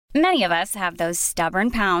Many of us have those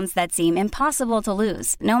stubborn pounds that seem impossible to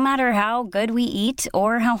lose, no matter how good we eat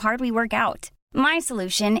or how hard we work out. My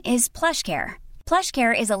solution is PlushCare.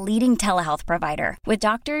 PlushCare is a leading telehealth provider with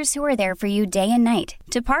doctors who are there for you day and night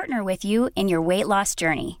to partner with you in your weight loss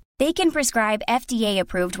journey. They can prescribe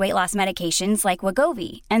FDA-approved weight loss medications like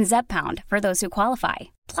Wegovy and Zepbound for those who qualify.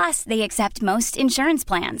 Plus, they accept most insurance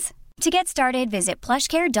plans. To get started, visit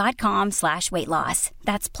plushcare.com/weightloss.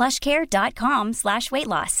 That's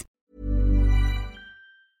plushcare.com/weightloss.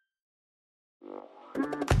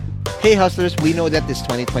 Hey hustlers, we know that this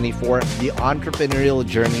 2024, the entrepreneurial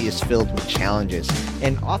journey is filled with challenges.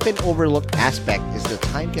 An often overlooked aspect is the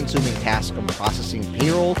time-consuming task of processing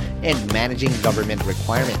payroll and managing government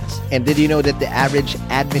requirements. And did you know that the average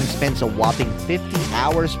admin spends a whopping 50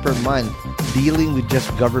 hours per month dealing with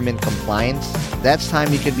just government compliance? That's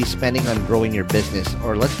time you could be spending on growing your business,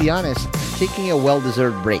 or let's be honest, taking a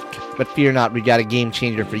well-deserved break. But fear not, we got a game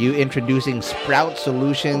changer for you, introducing Sprout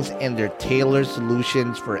Solutions and their tailored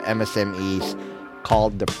solutions for MSMEs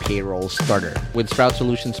called the Payroll Starter. With Sprout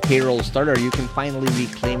Solutions Payroll Starter, you can finally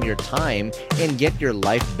reclaim your time and get your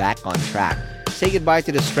life back on track. Say goodbye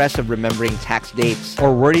to the stress of remembering tax dates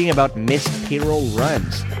or worrying about missed payroll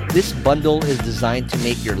runs. This bundle is designed to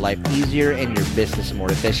make your life easier and your business more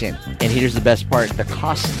efficient. And here's the best part. The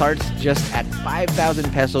cost starts just at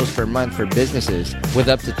 5,000 pesos per month for businesses with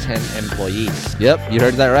up to 10 employees. Yep, you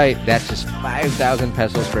heard that right. That's just 5,000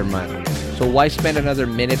 pesos per month. So why spend another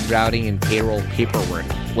minute drowning in payroll paperwork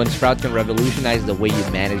when Sprout can revolutionize the way you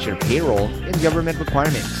manage your payroll and government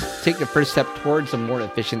requirements? Take the first step towards a more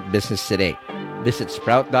efficient business today. Visit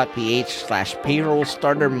sprout.ph/payroll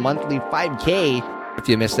starter monthly 5K. If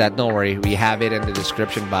you missed that, don't worry. We have it in the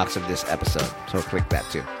description box of this episode. So click that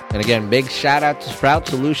too. And again, big shout out to Sprout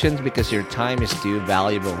Solutions because your time is too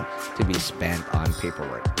valuable to be spent on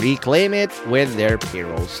paperwork. Reclaim it with their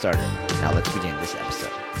Payroll Starter. Now let's begin this episode.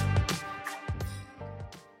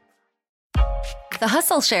 The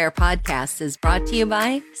Hustle Share podcast is brought to you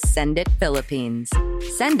by Send It Philippines.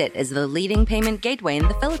 Send It is the leading payment gateway in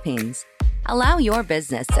the Philippines. Allow your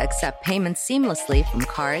business to accept payments seamlessly from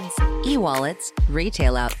cards, e-wallets,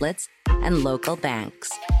 retail outlets, and local banks.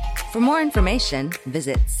 For more information,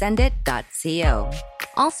 visit sendit.co.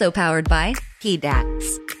 Also powered by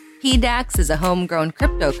PDAX. PDAX is a homegrown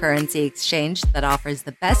cryptocurrency exchange that offers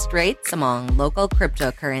the best rates among local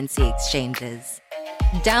cryptocurrency exchanges.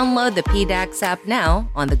 Download the PDAX app now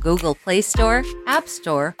on the Google Play Store, App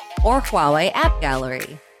Store, or Huawei App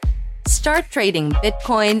Gallery. Start trading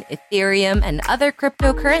Bitcoin, Ethereum, and other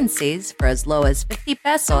cryptocurrencies for as low as 50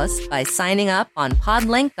 pesos by signing up on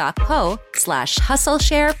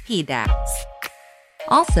podlink.co/hustlesharepdax.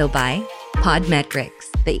 Also by Podmetrics,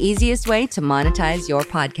 the easiest way to monetize your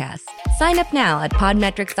podcast. Sign up now at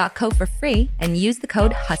podmetrics.co for free and use the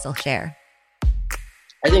code HustleShare.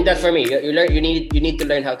 I think that for me, you need to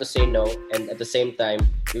learn how to say no, and at the same time,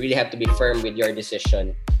 you really have to be firm with your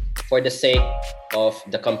decision for the sake of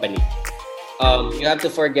the company. You have to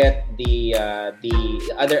forget the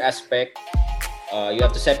other aspect. You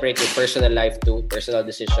have to separate your personal life to personal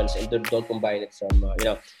decisions, and don't combine it.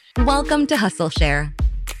 Welcome to Hustle Share,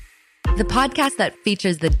 the podcast that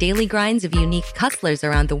features the daily grinds of unique hustlers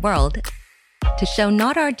around the world to show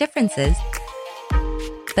not our differences,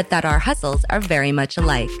 but that our hustles are very much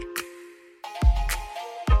alike.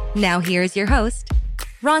 Now here's your host,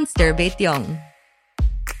 Ronster Baetiong.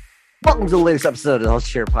 Welcome to the latest episode of the Hustle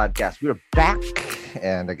Share podcast. We're back,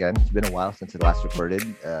 and again, it's been a while since it last recorded.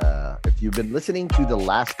 If you've been listening to the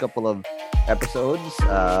last couple of episodes,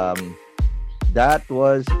 that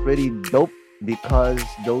was pretty dope because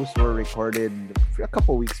those were recorded a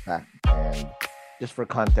couple weeks back. And just for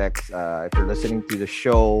context, if you're listening to the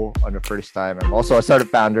show on the first time, I'm also a startup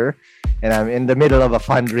founder, and I'm in the middle of a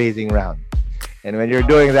fundraising round. And when you're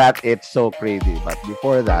doing that, it's so crazy. But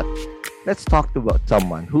before that, let's talk about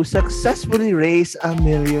someone who successfully raised $1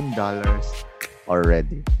 million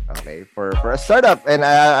already. Okay, for a startup, and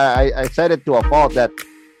I said it to a fault that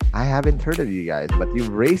I haven't heard of you guys, but you've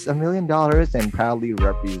raised $1 million and proudly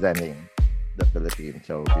representing the Philippines.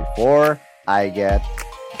 So before I get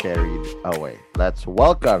carried away, let's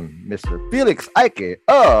welcome Mr. Felix Aike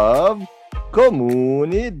of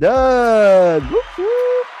Comunidad. Woo-hoo.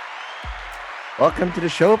 Welcome to the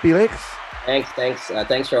show, Felix. Thanks,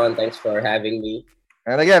 Ron. Thanks for having me.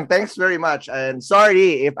 And again, thanks very much. And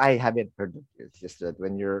sorry if I haven't heard of it. It's just that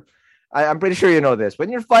when I'm pretty sure you know this. When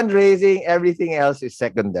you're fundraising, everything else is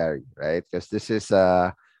secondary, right? Because this is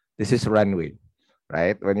runway,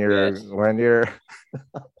 right? When you're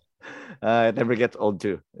it never gets old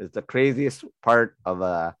too. It's the craziest part of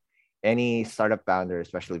any startup founder,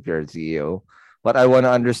 especially if you're a CEO. but I want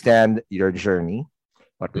to understand your journey.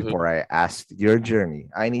 But Mhm. before I ask your journey,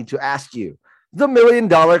 I need to ask you the $1 million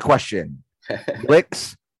question.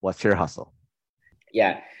 Blix, what's your hustle?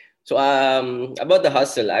 Yeah. So about the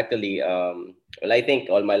hustle, actually, well, I think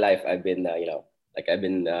all my life I've been like I've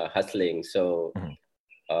been hustling. So Mhm.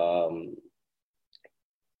 um,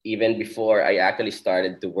 even before I actually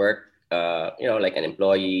started to work, like an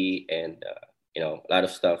employee and a lot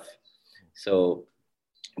of stuff. So,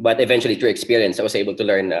 but eventually through experience, I was able to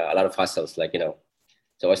learn a lot of hustles. So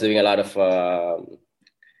I was doing a lot of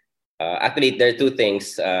actually there are two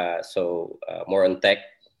things. More on tech.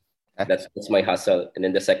 Eh, That's my hustle, and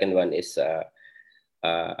then the second one is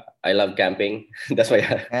I love camping. That's my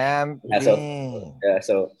hustle. Camping.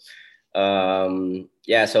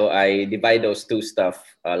 So I divide those two stuff.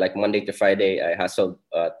 Like Monday to Friday, I hustle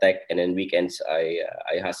tech, and then weekends I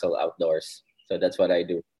hustle outdoors. So that's what I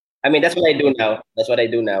do. I mean, that's what I do now. That's what I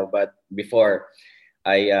do now. But before,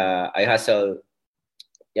 I hustle,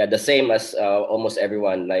 yeah, the same as almost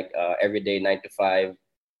everyone. Like every day, 9 to 5,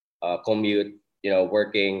 commute.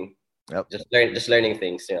 Working, Yep. just learning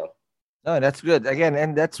things. No, that's good. Again,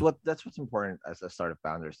 and that's what's important as a startup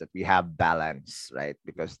founders that we have balance, right?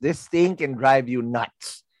 Because this thing can drive you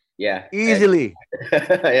nuts Yeah, easily.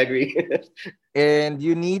 I agree. And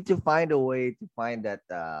you need to find a way to find that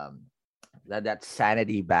that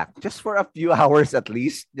sanity back just for a few hours at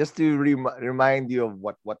least, just to remind you of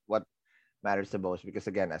what matters the most. Because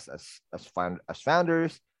again, as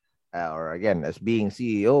founders, or again as being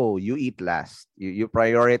CEO, you eat last. You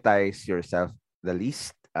prioritize yourself the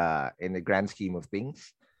least in the grand scheme of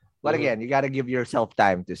things. But Mhm. again, you got to give yourself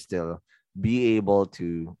time to still be able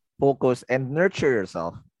to focus and nurture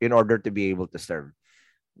yourself in order to be able to serve,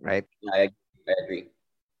 right? I agree.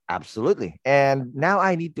 Absolutely. And now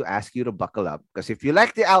I need to ask you to buckle up, because if you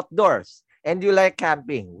like the outdoors and you like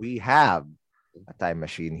camping, we have a time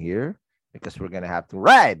machine here, because we're going to have to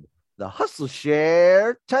ride the Hustle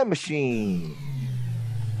Share time machine.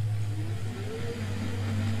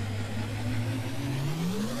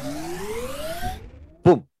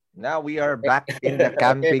 Boom. Now we are back in the Okay.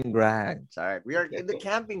 camping grounds. All right. We are in the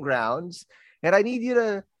camping grounds, and I need you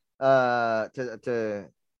to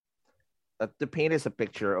to paint us a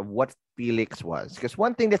picture of what Felix was. Because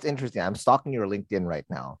one thing that's interesting, I'm stalking your LinkedIn right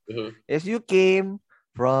now, Mhm. is you came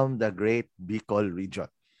from the Great Bicol region,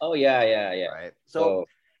 Oh yeah, yeah, yeah. right? So, So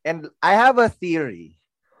and I have a theory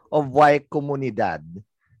of why Comunidad,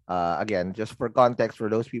 again, just for context, for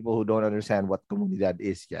those people who don't understand what Comunidad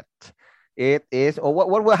is yet, it is, or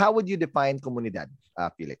how would you define Comunidad,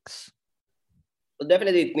 Felix?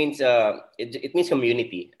 definitely it means it means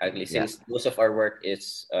community actually, Yeah. since most of our work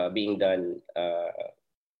is being done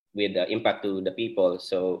with impact to the people.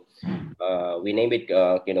 So we name it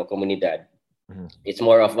comunidad. Mhm. It's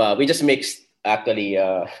more of we just mixed actually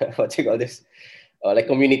what do you call this, like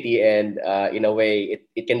community, and in a way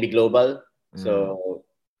it can be global. Mm.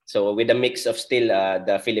 So with a mix of still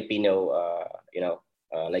the Filipino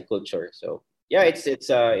like culture. So yeah,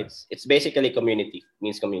 Yeah. it's basically community,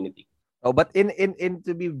 means community. Oh, but in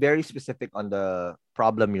to be very specific on the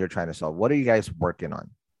problem you're trying to solve, what are you guys working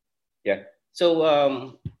on? Yeah. So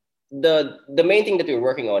the main thing that we're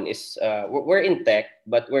working on is we're in tech,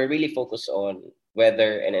 but we're really focused on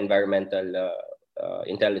weather and environmental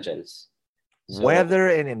intelligence. So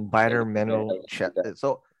Weather and environmental environmental check. intelligence.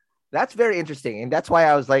 So that's very interesting, and that's why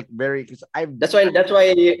I was like very, because I've That's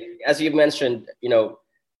why as you mentioned,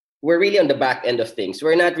 we're really on the back end of things.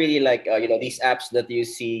 We're not really like these apps that you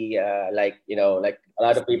see like a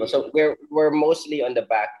lot of people. So we're mostly on the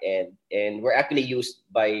back end, and we're actually used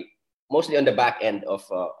by mostly on the back end of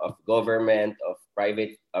government, of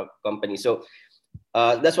private companies. So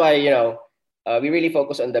that's why we really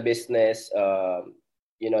focus on the business.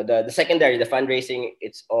 The secondary, the fundraising,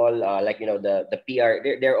 it's all the PR.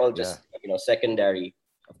 They're all yeah, just secondary.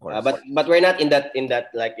 of course, But we're not in that in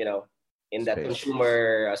that space.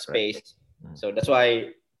 consumer Correct. space. Mm. So that's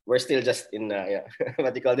why we're still just in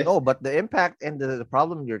what do you call this? No, but the impact and the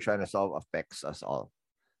problem you're trying to solve affects us all,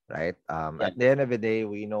 right? Yeah, At the end of the day,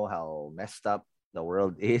 we know how messed up the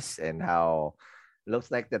world is, and how looks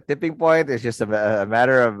like the tipping point is just a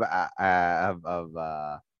matter of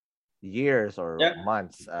years or yeah.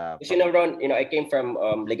 months. Because From Ron, I came from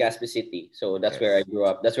Legazpi City, so that's where I yes. grew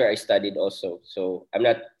up. That's where I studied also. So I'm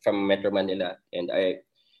not from Metro Manila, and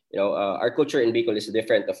our culture in Bicol is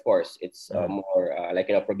different. Of course, it's Mhm. more like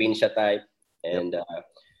provincia type, Yep. and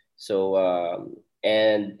so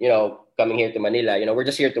coming here to Manila, we're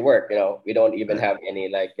just here to work. We don't even Right. have any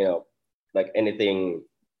like anything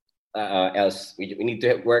else. We need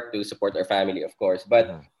to work to support our family, of course.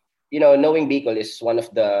 But Mhm. knowing Bicol is one of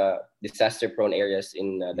the disaster-prone areas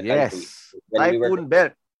in the country. Yes. When we were Typhoon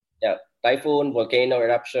belt. yeah, typhoon, volcano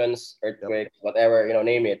eruptions, earthquakes, whatever,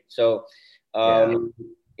 name it. So Yeah.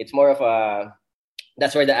 it's more of a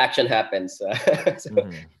that's where the action happens.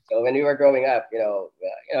 Mhm. So when we were growing up,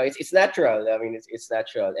 it's natural. I mean, it's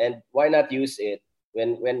natural, and why not use it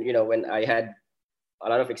when I had a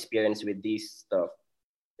lot of experience with these stuff.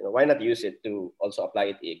 Why not use it to also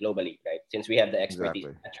apply it globally, right? Since we have the expertise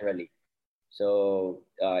Exactly. naturally. So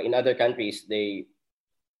in other countries, they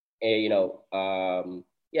you know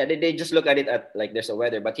yeah, they just look at it at like there's a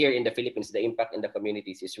weather, but here in the Philippines, the impact in the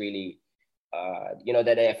communities is really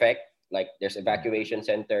that they affect, like there's evacuation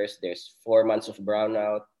centers, there's 4 months of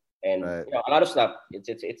brownout, and Right. a lot of stuff. It's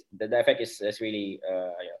the effect is really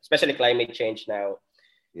especially climate change now.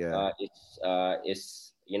 Yeah.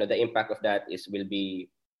 Is the impact of that is will be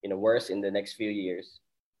worse in the next few years.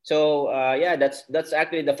 So yeah, that's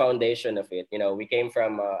actually the foundation of it. We came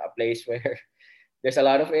from a place where there's a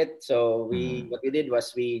lot of it. So Mhm. what we did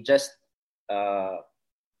was we just uh,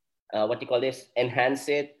 what do you call this, enhance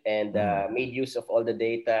it, and Mhm. made use of all the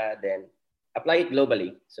data, then apply it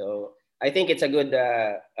globally. So I think it's a good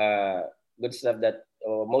stuff that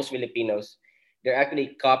most Filipinos, they're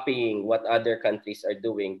actually copying what other countries are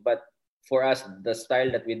doing. But for us, the style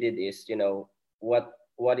that we did is,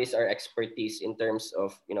 what is our expertise in terms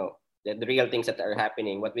of the real things that are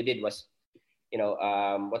happening. What we did was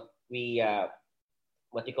what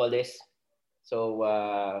do you call this? So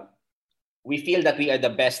we feel that we are the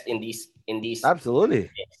best in these Absolutely.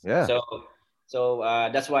 things. Yeah. So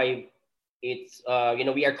that's why it's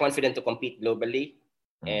we are confident to compete globally,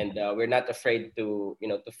 Mhm. and we're not afraid to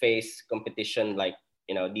face competition like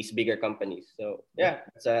these bigger companies. So Yep.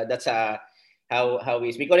 yeah, that's how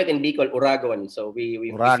we call it in Bicol Uragon. So we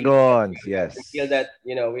feel that Dragons. we feel Yes. that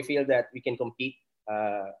we feel that we can compete.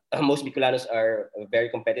 Most Bicolanos are very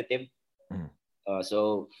competitive. Mhm.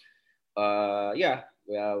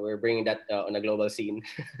 Yeah, we're bringing that on a global scene.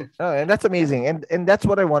 Oh, and that's amazing. And that's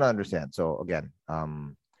what I want to understand. So again,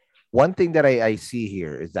 one thing that I see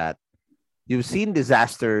here is that you've seen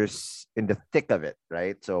disasters in the thick of it,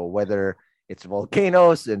 right? So whether it's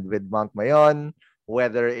volcanoes and with Mount Mayon,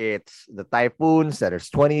 whether it's the typhoons that there's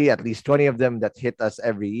 20, at least 20 of them that hit us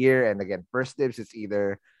every year. And again, first dibs, it's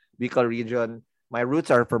either Bicol region. My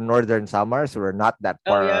roots are from northern Samar, so we're not that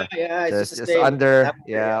Oh yeah, far. yeah, it's So just it's the just same. It's under, after,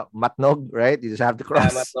 yeah, yeah, Matnog, right? You just have to yeah,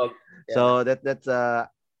 cross. Matnog, yeah. So that's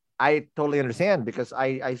I totally understand because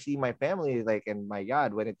I see my family like, and my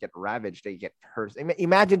God, when it get ravaged, they get hurt.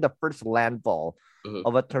 Imagine the first landfall Mm-hmm.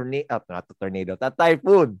 of a tornado, not a tornado, that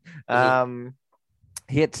typhoon Mm-hmm.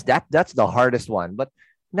 hits. That's the hardest one. But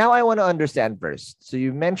now I want to understand first. So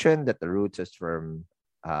you mentioned that the roots is from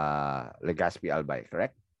Legazpi Albay,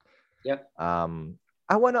 correct? Yeah. Um,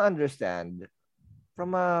 I want to understand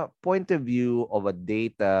from a point of view of a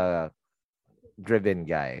data driven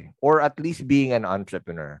guy, or at least being an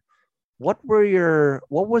entrepreneur, what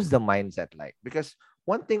was the mindset like? Because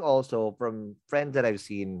one thing also from friends that I've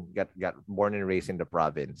seen got born and raised in the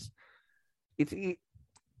province, it's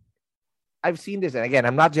I've seen this, and again,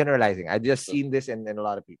 I'm not generalizing. I've just seen this in a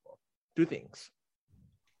lot of people. Two things.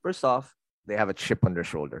 First off, they have a chip on their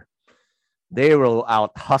shoulder. They will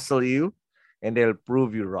out hustle you, and they'll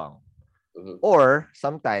prove you wrong. Mm-hmm. Or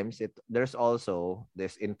sometimes there's also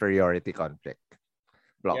this inferiority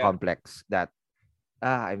Yeah. complex that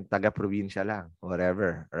I'm taga probinsya lang,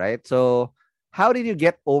 whatever, right? So how did you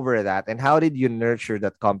get over that, and how did you nurture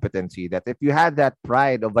that competency that if you had that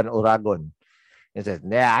pride of an Uragon and says,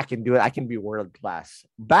 "Nah, I can do it. I can be world class."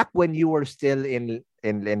 Back when you were still in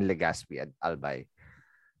Legazpi and Albay,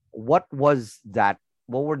 what was that?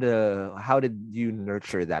 What were the? How did you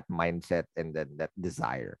nurture that mindset and then that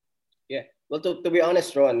desire? Yeah. Well, to be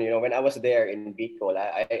honest, Ron, when I was there in Bicol,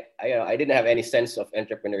 I didn't have any sense of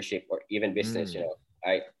entrepreneurship or even business. Mm,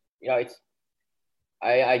 I it's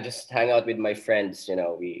I just hang out with my friends. I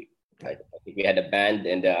okay. think we had a band,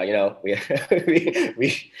 and we we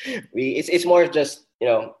we it's more just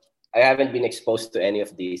I haven't been exposed to any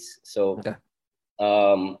of these. So Okay.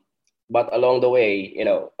 um, but along the way,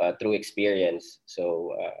 through experience.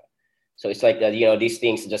 So it's like that. These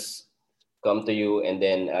things just come to you, and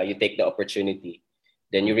then you take the opportunity.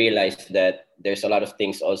 Then you Mm, realize that there's a lot of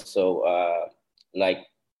things also like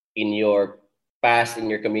in your past, in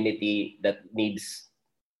your community, that needs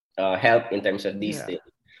help in terms of these yeah. things.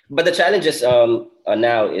 But the challenges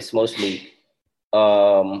now is mostly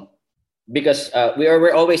um, because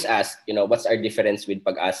we're always asked, what's our difference with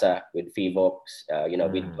Pag-asa, with FIVOX,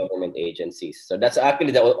 with Mm, government agencies. So that's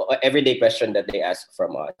actually the everyday question that they ask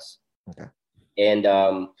from us. okay. And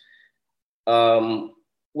um,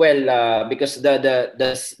 Well, because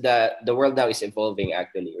the world now is evolving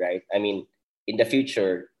actually, right? I mean, in the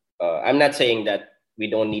future, I'm not saying that we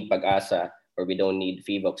don't need Pag-asa or we don't need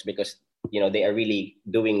Fevox because they are really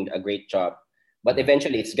doing a great job. But Mm.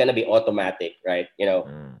 eventually, it's gonna be automatic, right?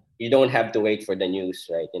 Mm. You don't have to wait for the news,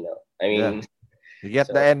 right? I Yeah. mean, You get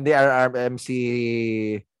the so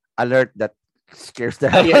NDRRMC alert that scares the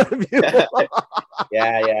hell yeah, out of you.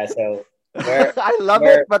 yeah. So we're I love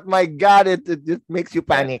it, we're but my God, it just makes you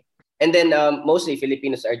yeah. panic. And then mostly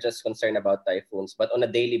Filipinos are just concerned about typhoons, but on a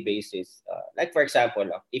daily basis, like for example,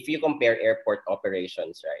 if you compare airport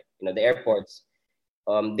operations, right? The airports,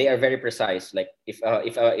 they are very precise. Like if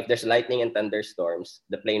there's lightning and thunderstorms,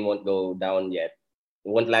 the plane won't go down yet, it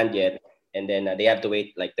won't land yet, and then they have to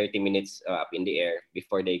wait like 30 minutes up in the air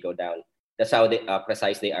before they go down. That's how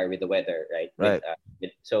precise they are with the weather, right? Right.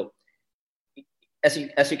 So as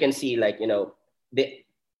you can see, like the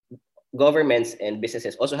governments and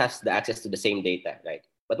businesses also has the access to the same data, right?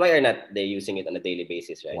 But why are not they using it on a daily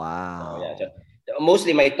basis, right? So, yeah. Wow. So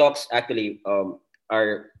mostly my talks actually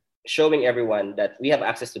are showing everyone that we have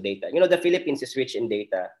access to data. The Philippines is rich in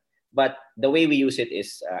data, but the way we use it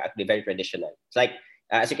is actually very traditional. It's like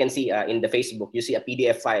as you can see in the Facebook, you see a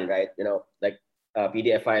PDF file, right? Like a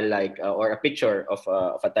PDF file, like or a picture of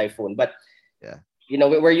a typhoon, but Yeah.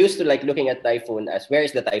 we're used to like looking at typhoon as where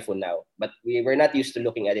is the typhoon now, but we're not used to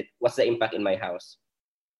looking at it. What's the impact in my house?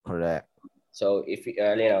 Correct. So if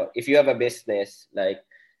you have a business, like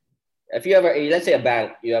if you have let's say a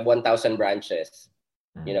bank, you have 1,000 branches.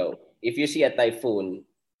 Mm. If you see a typhoon,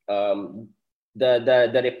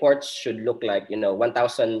 the reports should look like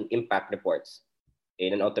 1,000 impact reports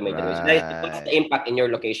in an automated way. So what's the Right. impact in your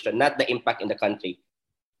location, not the impact in the country?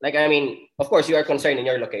 Like, I mean, of course, you are concerned in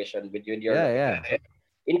your location with your Yeah, location. yeah.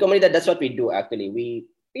 In Comunidad, that's what we do actually. We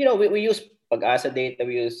use Pag-asa data,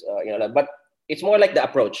 we use but it's more like the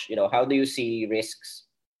approach. How do you see risks?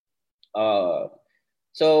 Yeah,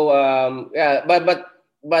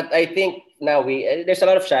 but I think now there's a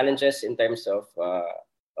lot of challenges in terms of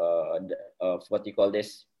what you call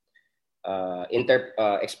this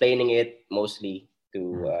explaining it mostly to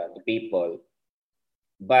Mm. the people.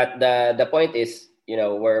 But the point is,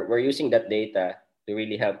 we're using that data to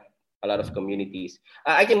really help a lot of communities.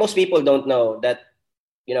 I think most people don't know that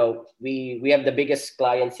we have the biggest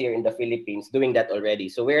clients here in the Philippines doing that already.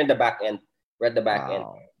 So we're in the back end. We're at the back end.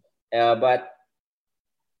 Wow. But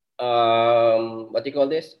what do you call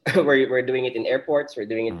this? we're doing it in airports. We're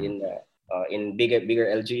doing it Mm. in bigger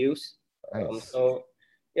LGUs. Nice. So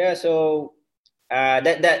yeah, so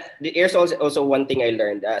here's also one thing I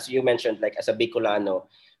learned. As you mentioned, like as a Bicolano,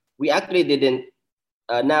 we actually didn't.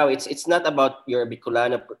 Now it's not about your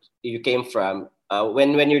Bicolano you came from.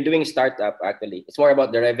 When you're doing startup, actually, it's more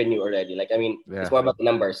about the revenue already. Like I mean, it's Yeah. more about the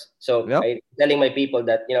numbers. So Yep. I'm telling my people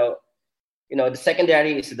that the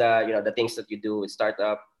secondary is the things that you do with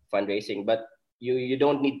startup fundraising, but you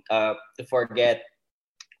don't need to forget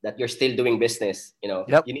that you're still doing business.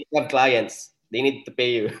 Yep. You need to have clients. They need to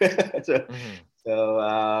pay you. so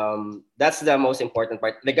Mhm. that's the most important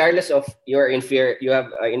part. Regardless of you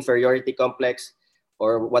have inferiority complex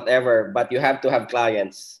or whatever, but you have to have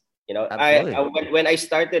clients. Absolutely. When I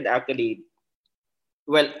started actually,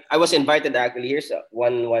 well, I was invited actually. Here's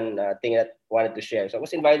one thing that I wanted to share. So I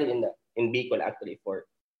was invited in Bicol actually for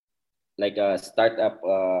like a startup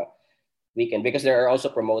weekend because they are also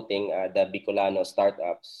promoting the Bicolano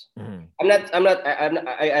startups. Mhm. I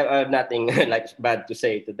have nothing like bad to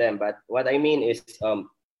say to them, but what I mean is um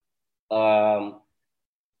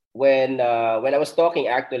when I was talking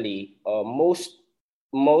actually most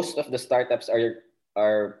of the startups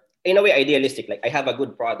are in a way idealistic. Like I have a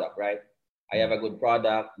good product, right? I have a good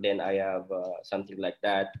product, then I have something like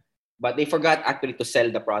that, but they forgot actually to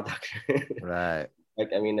sell the product. Right.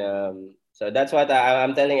 Like I mean, so that's what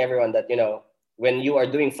I'm telling everyone that when you are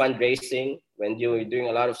doing fundraising, when you're doing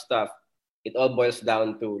a lot of stuff, it all boils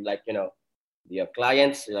down to like do you have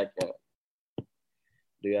clients? Like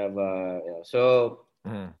do you have so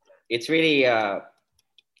Mhm. it's really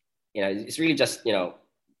it's really just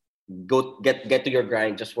go get to your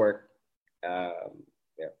grind, just work.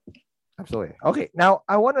 Yeah. Absolutely. Okay. Now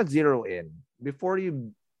I want to zero in before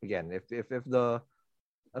you again. If the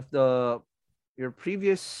your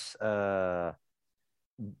previous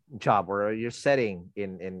job or your setting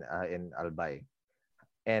in Albay,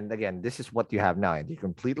 and again, this is what you have now, and you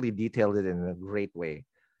completely detailed it in a great way.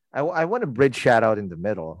 I want to bridge shout out in the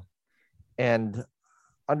middle and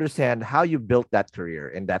understand how you built that career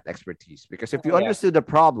and that expertise. Because if you Oh, yeah. understood the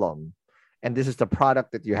problem, and this is the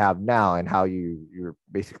product that you have now, and how you're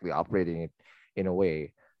basically operating it in a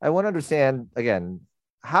way, I want to understand again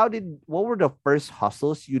what were the first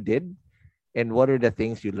hustles you did, and what are the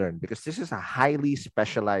things you learned? Because this is a highly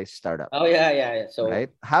specialized startup, Oh yeah. So right?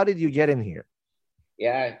 How did you get in here?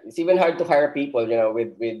 yeah, it's even hard to hire people,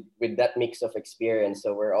 with that mix of experience.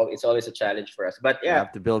 So it's always a challenge for us. But You yeah,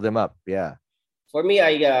 have to build them up. Yeah. for me,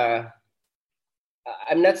 I'm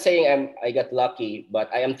not saying I got lucky,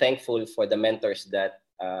 but I am thankful for the mentors that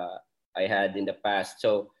I had in the past.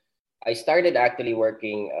 So I started actually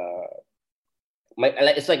working.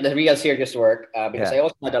 It's like the real serious work, because Yeah. I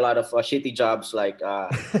also had a lot of shitty jobs. Like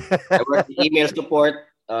I work in email support.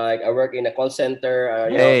 Like I work in a call center.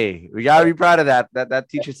 Hey, we gotta be proud of that. That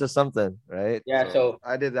teaches us something, right? Yeah. So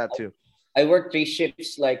I did that too. I work 3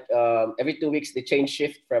 shifts. Like every 2 weeks, they change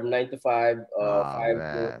shift from 9 to 5, Oh 5 to,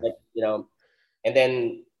 man. like, and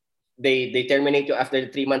then they terminate you after the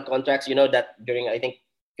 3 month contracts. You know that during, I think,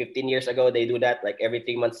 15 years ago, they do that like every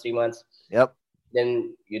 3 months, 3 months. Yep.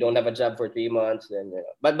 Then you don't have a job for 3 months. Then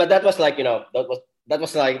but that was like, that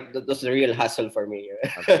was the real hustle for me.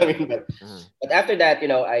 I mean, but after that,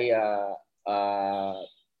 I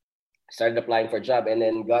started applying for a job, and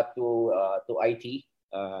then got to IT.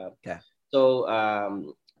 Yeah. So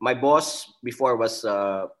my boss before was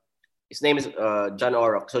his name is John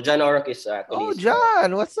Orok. So John Orok is actually Oh,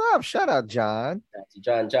 John, what's up? Shout out, John.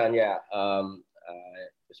 John, yeah.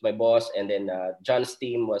 Was my boss, and then John's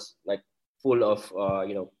team was like full of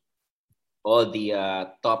all the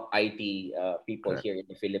top IT people Correct. here in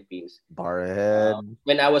the Philippines. Barhead.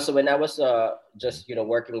 When I was just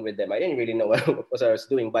working with them, I didn't really know what I was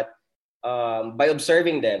doing, but by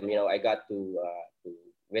observing them, I got to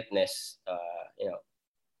witness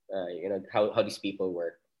how these people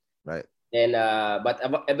work. Right. And but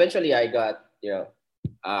eventually I got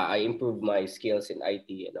I improved my skills in IT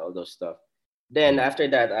and all those stuff. Then after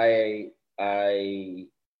that I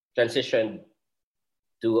transitioned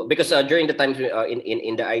to, because during the time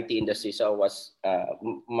in the IT industry, so I was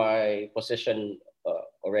my position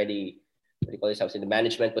already, what do you call this? I was in the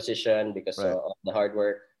management position because Right. of the hard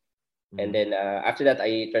work. And then after that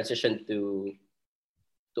I transitioned to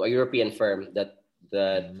a European firm that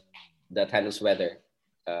handles weather.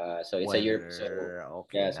 So it's a Europe. So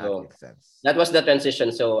Okay, yeah, that so makes sense. that was the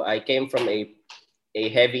transition. So I came from a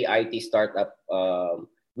heavy IT startup.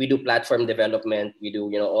 We do platform development. We do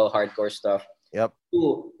all hardcore stuff. Yep.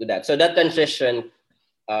 To that. So that transition,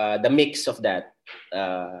 the mix of that,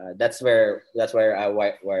 that's where I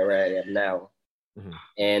am now. Mhm.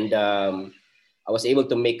 And I was able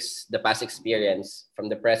to mix the past experience from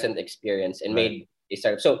the present experience and Right. made a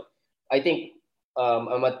startup. So I think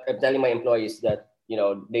I'm telling my employees that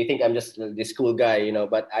they think I'm just this cool guy,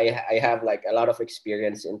 but I have like a lot of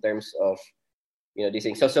experience in terms of these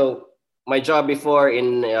things. So my job before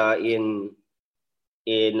in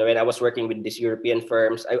when I was working with these European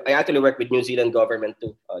firms, I actually worked with New Zealand government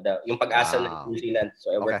too. Yung Pag-asa ng Wow. New Zealand.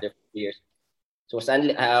 So I worked Okay. there for 2 years. So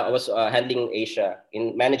I was handling Asia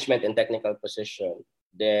in management and technical position.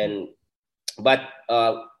 Then, but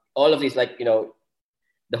all of these, like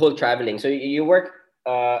the whole traveling. So you work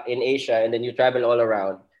in Asia and then you travel all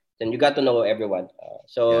around. Then you got to know everyone.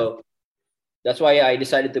 So that's why I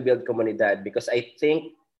decided to build Comunidad, because I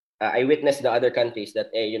think I witnessed the other countries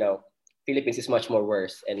that Philippines is much more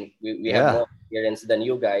worse, and we have Yeah. more experience than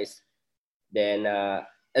you guys. Then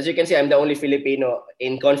as you can see, I'm the only Filipino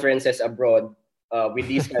in conferences abroad with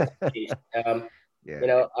these kinds of things.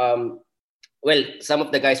 Yeah. Well, some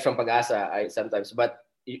of the guys from Pag-asa, I sometimes, but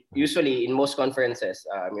usually in most conferences,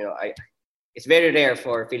 it's very rare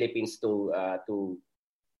for Philippines to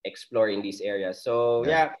explore in these areas. So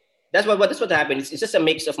Yeah. that's what happened. It's just a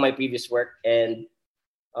mix of my previous work, and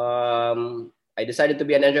I decided to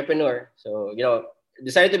be an entrepreneur. So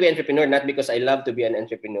decided to be an entrepreneur not because I love to be an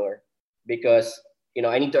entrepreneur, because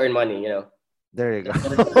I need to earn money. There you go.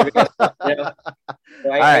 So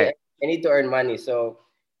right. I need to earn money. So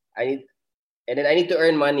I need to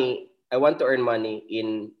earn money. I want to earn money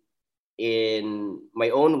in my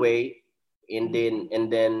own way, and then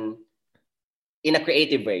in a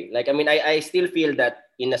creative way. Like, I mean, I still feel that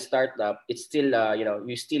in a startup, it's still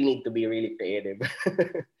you still need to be really creative.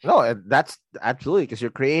 No, that's absolutely, because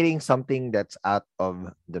you're creating something that's out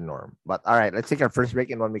of the norm. But all right, let's take our first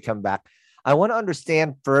break, and when we come back, I want to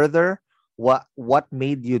understand further what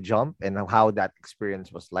made you jump and how that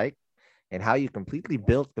experience was like, and how you completely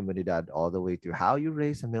built Comunidad all the way to how you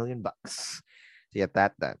raised $1 million to get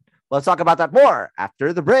that done. Let's talk about that more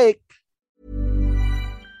after the break.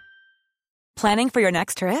 Planning for your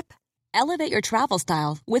next trip? Elevate your travel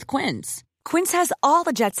style with Quince. Quince has all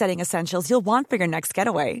the jet-setting essentials you'll want for your next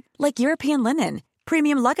getaway, like European linen,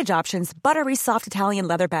 premium luggage options, buttery soft Italian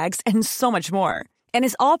leather bags, and so much more. and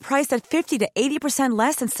is all priced at 50 to 80%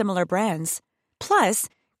 less than similar brands. Plus,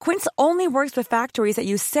 Quince only works with factories that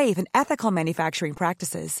use safe and ethical manufacturing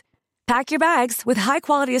practices. Pack your bags with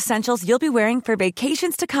high-quality essentials you'll be wearing for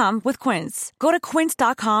vacations to come with Quince. Go to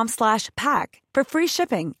quince.com/pack for free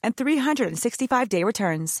shipping and 365-day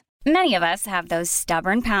returns. Many of us have those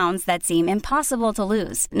stubborn pounds that seem impossible to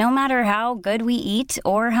lose, no matter how good we eat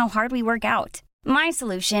or how hard we work out. My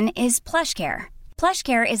solution is PlushCare.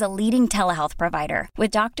 PlushCare is a leading telehealth provider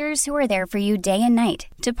with doctors who are there for you day and night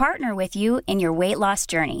to partner with you in your weight loss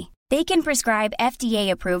journey. They can prescribe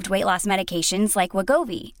FDA-approved weight loss medications like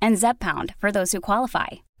Wegovy and Zepbound for those who qualify.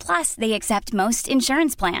 Plus, they accept most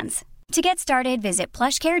insurance plans. To get started, visit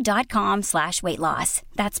plushcare.com/weightloss.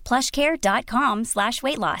 That's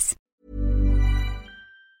plushcare.com/weightloss.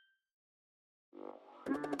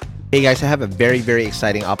 Hey guys, I have a very, very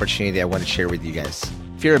exciting opportunity I want to share with you guys.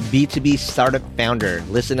 If you're a B2B startup founder,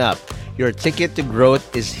 listen up. Your ticket to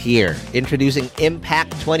growth is here. Introducing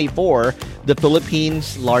Impact 24, the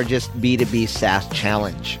Philippines' largest B2B SaaS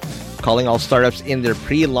challenge. Calling all startups in their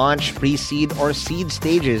pre-launch, pre-seed, or seed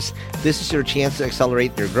stages, this is your chance to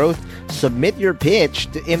accelerate your growth. Submit your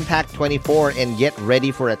pitch to Impact 24 and get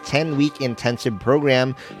ready for a 10-week intensive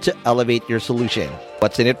program to elevate your solution.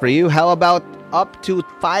 What's in it for you? How about up to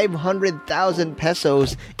 500,000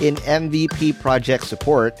 pesos in MVP project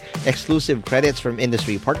support, exclusive credits from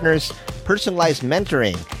industry partners, personalized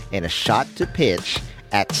mentoring, and a shot to pitch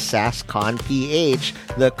at SaaSCon PH,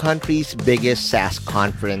 the country's biggest SaaS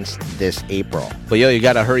conference this April. But you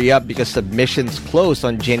gotta hurry up because submissions close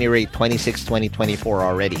on January 26, 2024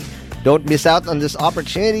 already. Don't miss out on this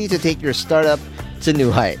opportunity to take your startup to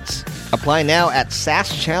new heights. Apply now at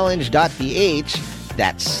saaschallenge.ph.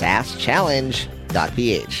 That's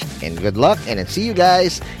saaschallenge.ph. And good luck, and I'll see you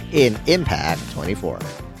guys in Impact 24.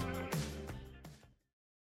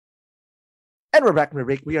 And we're back from the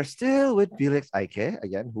break. We are still with Felix Aike,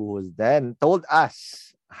 again, who was then told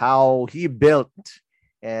us how he built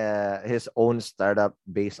his own startup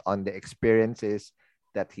based on the experiences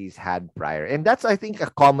that he's had prior. And that's, I think, a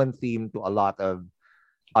common theme to a lot of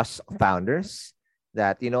us founders,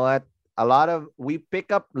 that, you know what, we pick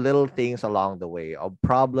up little things along the way of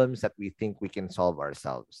problems that we think we can solve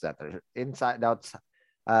ourselves, that are inside outside,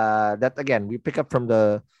 that again we pick up from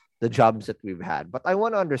the jobs that we've had. But I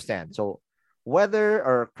want to understand, so whether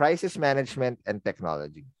or crisis management and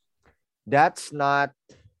technology, that's not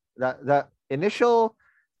the initial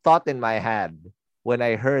thought in my head when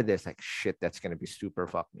I heard this, like, shit, that's gonna be super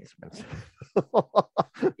fucking expensive.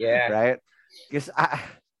 Yeah, right, because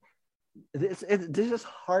this is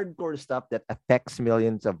hardcore stuff that affects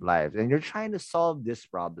millions of lives, and you're trying to solve this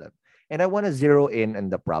problem. And I want to zero in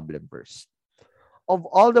on the problem first. Of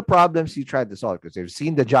all the problems you tried to solve, because you've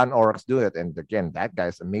seen the John Orks do it, and again, that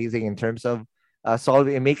guy's amazing in terms of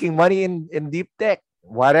solving and making money in deep tech,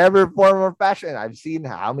 whatever form or fashion. I've seen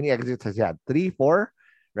how many exits has he had, 3, 4,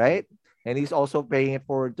 right? And he's also paying it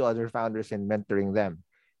forward to other founders and mentoring them.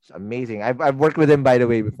 It's amazing. I've worked with him, by the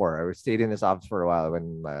way, before. I stayed in his office for a while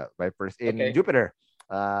when my first in Jupiter.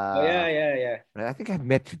 Yeah. I think I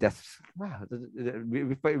met you. That's wow.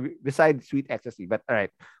 Besides Sweet Ecstasy, but all right,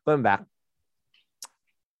 going back.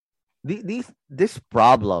 This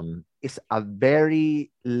problem is a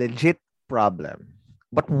very legit problem.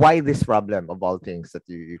 But why this problem of all things that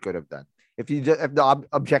you could have done? If the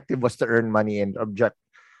objective was to earn money and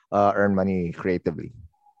earn money creatively.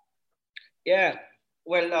 Yeah.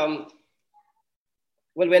 Well,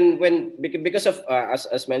 when because of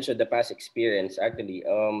as mentioned, the past experience, actually,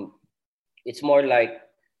 it's more like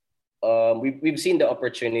we've seen the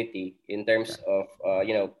opportunity in terms of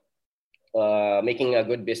making a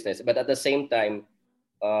good business, but at the same time,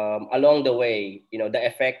 along the way, the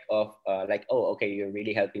effect of you're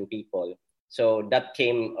really helping people. So that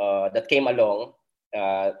came along,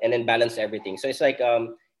 and then balance everything. So it's like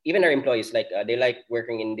even our employees, they like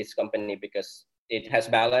working in this company because it has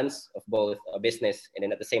balance of both business and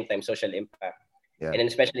then at the same time social impact. Yeah. And then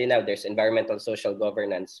especially now there's environmental social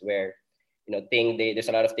governance where there's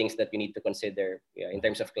a lot of things that we need to consider in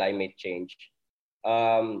terms of climate change.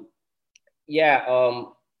 As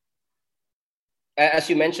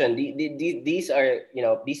you mentioned, these are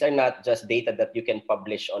not just data that you can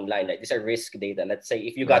publish online. Like, these are risk data. Let's say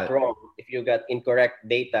if you got wrong, if you got incorrect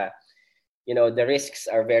data, the risks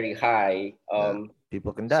are very high.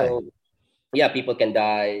 People can die. So, people can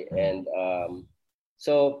die, and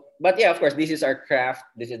but of course, this is our craft.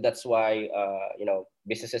 That's why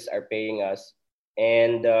businesses are paying us,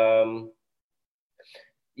 and I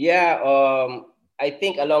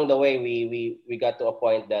think along the way we got to a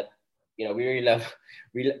point that we really love.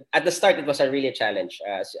 At the start, it was a really challenge.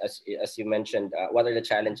 As you mentioned, what are the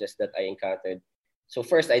challenges that I encountered? So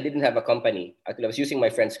first, I didn't have a company. Actually, I was using my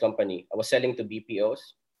friend's company. I was selling to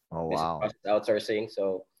BPOs. Oh, This is wow. process outsourcing.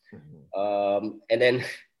 So, Mhm. and then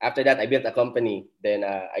after that, I built a company. Then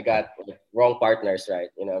I got wrong partners, right?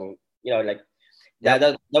 Like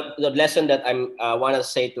Yep. the lesson that I'm want to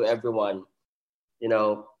say to everyone,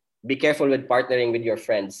 be careful with partnering with your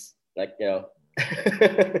friends. Like,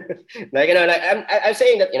 like I'm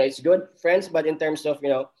saying that it's good friends, but in terms of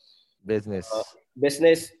Business.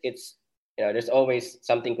 business, it's there's always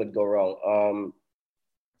something could go wrong.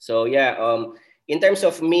 So yeah, in terms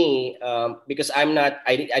of me, because I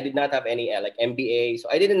did not have any like MBA, so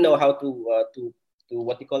I didn't know how to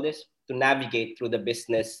what you call this, to navigate through the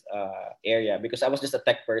business area, because I was just a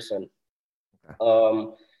tech person. Okay.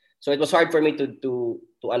 So it was hard for me to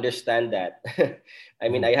understand that. I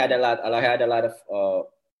mean, Mhm. I had a lot of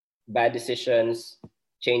bad decisions,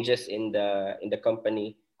 changes in the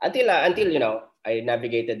company, until I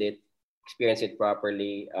navigated it, experienced it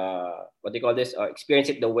properly. What do you call this? Experience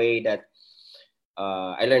it the way that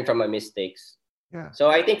I learned from my mistakes. Yeah.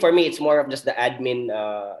 So I think for me, it's more of just the admin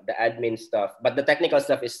stuff. But the technical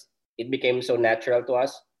stuff it became so natural to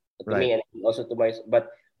us, to Right. me, and also to my.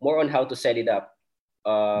 But more on how to set it up.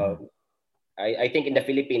 Uh, Mhm. I think in the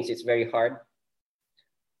Philippines it's very hard,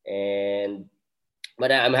 and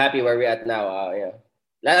but I'm happy where we're at now. Yeah,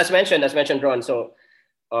 as mentioned, Ron. So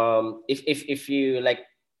if you like,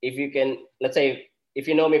 if you can, let's say, if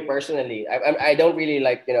you know me personally, I don't really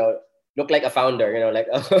like look like a founder, like.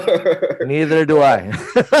 Neither do I.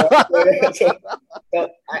 so,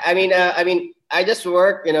 I mean, I just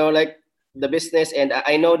work, like the business, and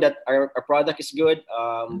I know that our product is good.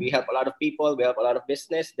 We help a lot of people, we help a lot of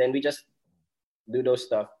business. Then we just do those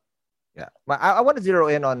stuff. Yeah. But I want to zero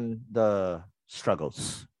in on the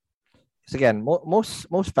struggles. Because again,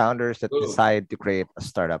 most founders that Mm. decide to create a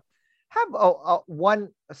startup have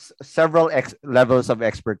several levels of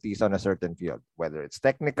expertise on a certain field, whether it's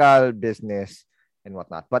technical, business, and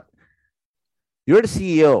whatnot. But you're the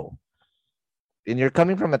CEO, and you're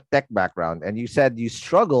coming from a tech background, and you said you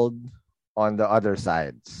struggled on the other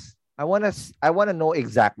sides. I want to know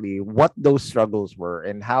exactly what those struggles were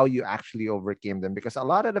and how you actually overcame them, because a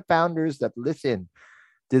lot of the founders that listen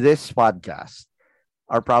to this podcast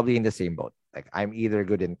are probably in the same boat. Like, I'm either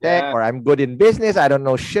good in tech Yeah, or I'm good in business. I don't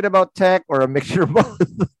know shit about tech, or a mixture of both,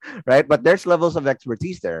 right? But there's levels of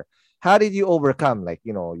expertise there. How did you overcome? Like,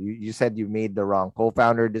 you said you made the wrong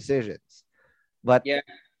co-founder decisions, but yeah.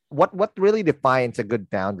 what really defines a good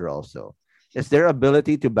founder also is their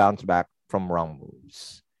ability to bounce back from wrong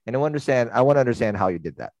moves. And I want to understand how you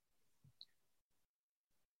did that.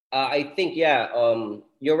 I think, yeah,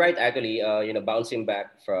 you're right. Actually, bouncing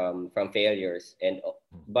back from failures,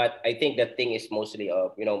 but I think the thing is mostly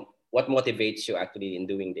of what motivates you actually in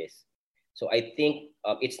doing this. So I think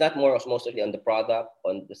it's not more of mostly on the product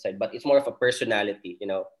on the side, but it's more of a personality.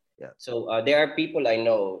 Yeah. So there are people I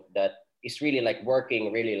know that is really like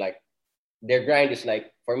working, really like their grind is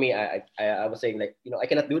like, for me, I was saying, like, I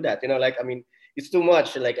cannot do that. Like, I mean, it's too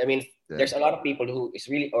much. Like, I mean, Yeah. there's a lot of people who is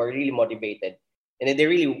really or really motivated, and then they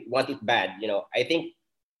really want it bad. I think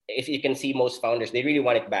if you can see most founders, they really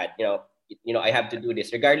want it bad. I have to do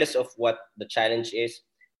this regardless of what the challenge is.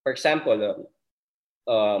 For example,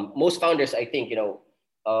 most founders, I think,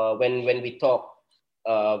 when we talk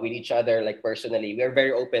with each other, like personally, we're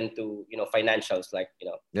very open to financials. Like,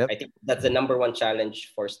 Yep. I think that's the number one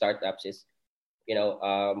challenge for startups is,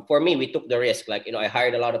 for me, we took the risk. Like, I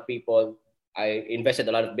hired a lot of people, I invested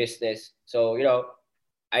a lot of business. So,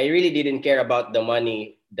 I really didn't care about the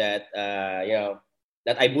money that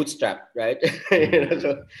I bootstrapped, right?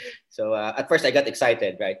 Mhm. So at first I got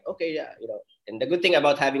excited, right? Okay, yeah, and the good thing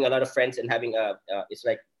about having a lot of friends and having it's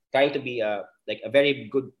like trying to be like a very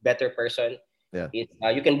good, better person. Yeah. Is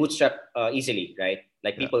you can bootstrap easily, right?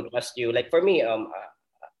 Like Yeah. people trust you. Like for me,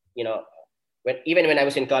 you know, even when I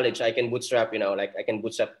was in college, I can bootstrap. Like I can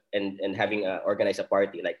bootstrap and having organize a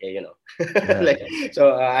party, like Yeah. like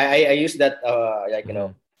so. I use that like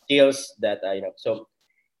Mhm. skills that so.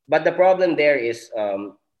 But the problem there is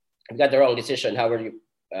you got the wrong decision. How are you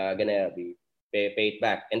gonna be paid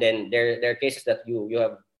back? And then there are cases that you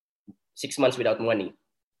have 6 months without money,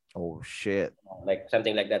 Oh shit. like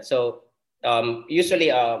something like that. So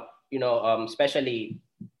usually especially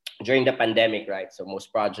during the pandemic, right? So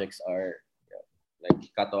most projects are like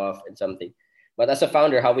cut off and something. But as a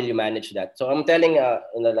founder, how will you manage that? So I'm telling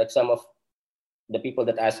like some of the people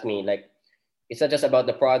that ask me, like, it's not just about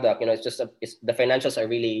the product, it's just the financials are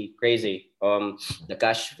really crazy. The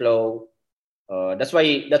cash flow. That's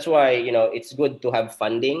why it's good to have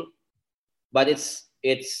funding. but it's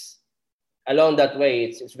along that way,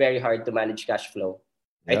 it's very hard to manage cash flow.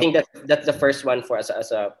 I Yep. think that's the first one for us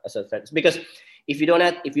as a friends, because if you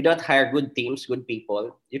don't hire good teams, good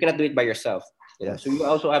people, you cannot do it by yourself. Yes. So you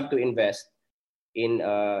also have to invest in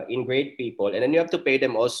great people, and then you have to pay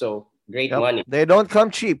them also great Yep. money. They don't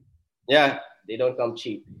come cheap. Yeah, they don't come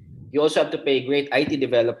cheap. You also have to pay great IT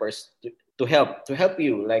developers to help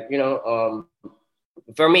you. Like,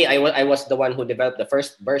 for me, I was the one who developed the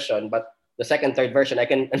first version, but the second, third version, I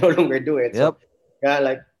can no longer do it. So Yep. yeah,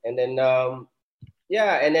 like, and then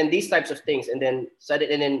and then these types of things, and then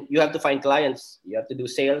you have to find clients. You have to do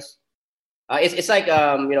sales. It's like,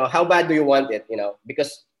 how bad do you want it?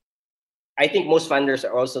 Because I think most funders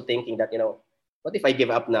are also thinking that, what if I give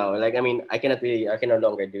up now? Like, I mean, I can no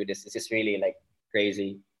longer do this. This is really like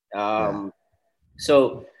crazy.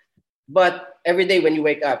 So, but every day when you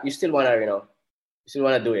wake up, you still wanna do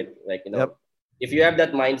it. Like, Yep. if you have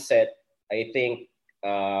that mindset, I think,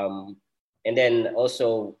 and then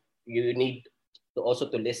also you need to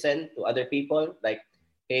listen to other people. Like,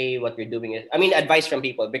 hey, what you're doing is, I mean, advice from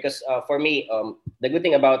people. Because for me, the good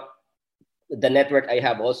thing about the network I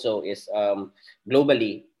have also is,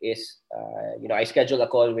 globally is, I schedule a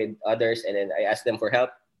call with others, and then I ask them for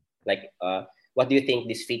help. Like, what do you think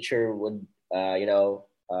this feature would,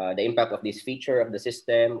 the impact of this feature of the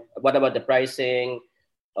system? What about the pricing?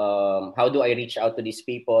 How do I reach out to these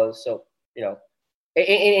people? So,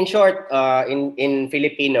 in short, in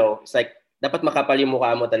Filipino, it's like, dapat makapal yung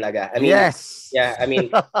mukha mo talaga. I mean, Yes. yeah, I mean,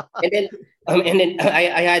 and then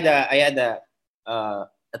I had a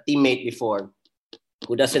teammate before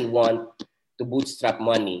who doesn't want to bootstrap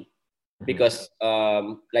money because,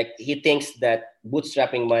 like, he thinks that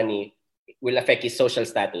bootstrapping money will affect his social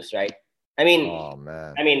status, right? I mean, Oh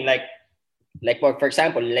man. like for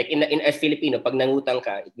example, like in a Filipino, pag nangutang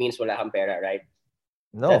ka, it means wala kang pera, right?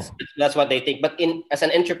 No. That's what they think. But as an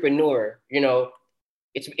entrepreneur,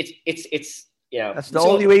 it's That's the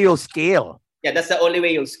only way you'll scale. Yeah, that's the only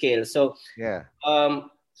way you'll scale. So Yeah.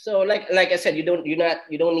 so like I said, you don't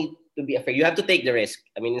need to be afraid. You have to take the risk.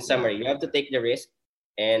 I mean, in summary, you have to take the risk,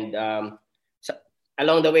 and so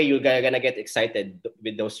along the way, you're gonna get excited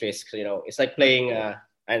with those risks. It's like playing, I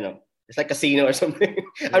don't know, it's like casino or something.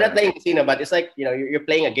 I'm not playing casino, but it's like, you're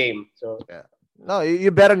playing a game. So Yeah. No,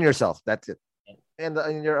 you bet on yourself. That's it. And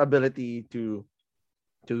your ability to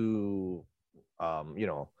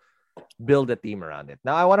build a team around it.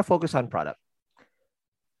 Now I want to focus on product.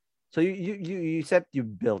 So you said you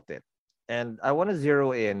built it. And I want to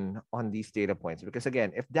zero in on these data points because,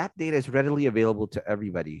 again, if that data is readily available to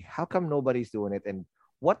everybody, how come nobody's doing it? And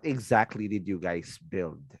what exactly did you guys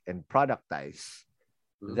build and productize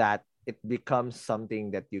that it becomes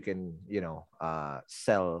something that you can,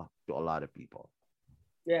 sell to a lot of people?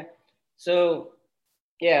 yeah. So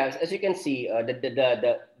yeah, as you can see,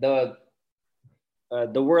 the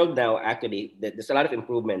world now, actually, there's a lot of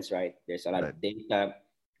improvements, right? There's a lot of data,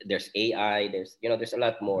 there's AI, there's a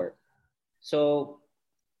lot more. So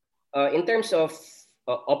in terms of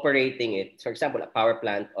operating it, for example, a power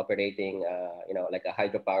plant operating, like a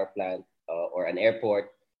hydropower plant or an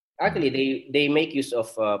airport, actually they make use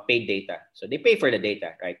of paid data. So they pay for the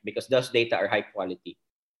data, right? Because those data are high quality.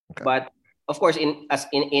 Okay. But of course, in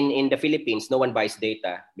the Philippines, no one buys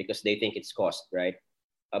data because they think it's cost, right?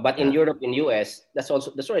 But in Europe, in US, that's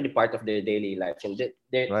already part of their daily lives. And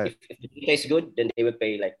Right. if the data is good, then they would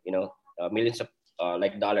pay like, millions of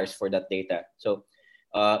like dollars for that data. So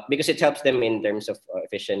because it helps them in terms of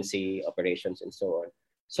efficiency, operations, and so on.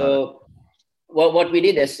 So what we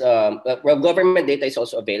did is, government data is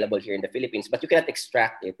also available here in the Philippines, but you cannot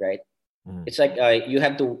extract it, right? It's like you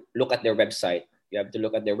have to look at their website.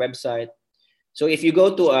 So if you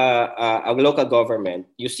go to a local government,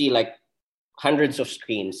 you see like hundreds of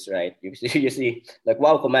screens, right? You see like,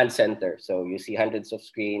 wow, command center. So you see hundreds of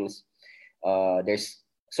screens. These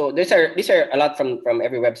are a lot from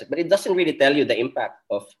every website, but it doesn't really tell you the impact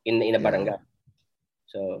of in a barangay.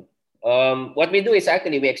 So what we do is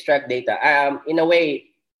actually we extract data. In a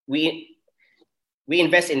way, we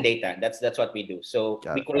invest in data. That's what we do. So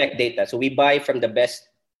we collect data. So we buy from the best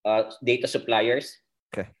data suppliers.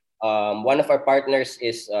 Okay. One of our partners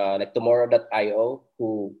is like Tomorrow.io,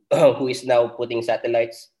 who is now putting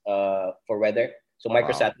satellites for weather. So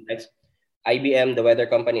microsatellites. IBM, the weather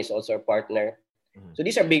company, is also a partner. So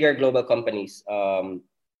these are bigger global companies. And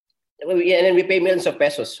then we pay millions of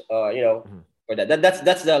pesos, for that.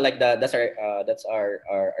 That's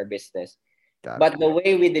our business. But the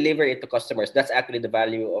way we deliver it to customers, that's actually the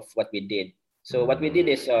value of what we did. So what we did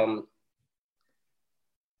is,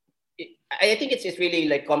 I think it's really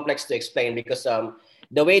like complex to explain because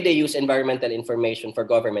the way they use environmental information for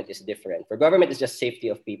government is different. For government, it's just safety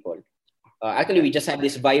of people. Actually, we just have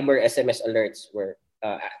these Viber SMS alerts where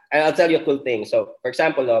I'll tell you a cool thing. So, for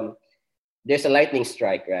example, there's a lightning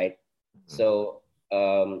strike, right? So,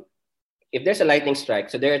 if there's a lightning strike,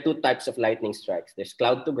 so there are two types of lightning strikes. There's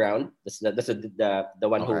cloud to ground. That's the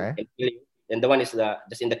one who can kill you, and the one is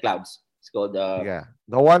just in the clouds. It's called the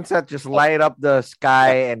ones that just light up the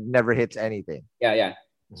sky and never hits anything. Yeah.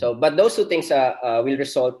 So, but those two things will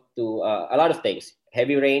result to a lot of things.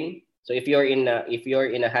 Heavy rain. So if you're in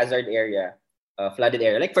a hazard area, flooded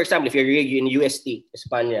area, like for example, if you're in UST,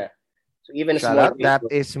 España, so even Shout out. That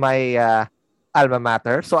is my alma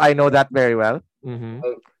mater, so I know that very well.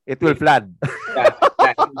 It will flood. Yeah,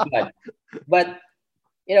 it will flood. But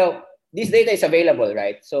this data is available,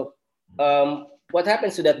 right? So what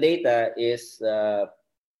happens to that data is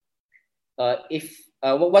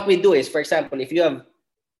what we do is, for example, if you have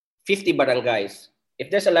 50 barangays, if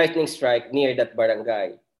there's a lightning strike near that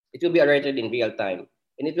barangay, it will be alerted in real time.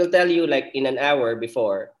 And it will tell you like in an hour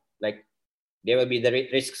before, like there will be the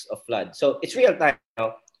risks of flood. So it's real time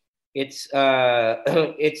now. It's that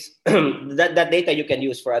data you can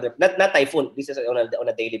use for other, not typhoon. This is on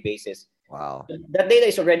a daily basis. Wow. That data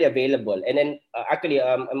is already available. And then actually,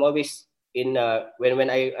 I'm always in when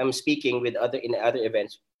I'm speaking with other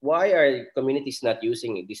events. Why are communities not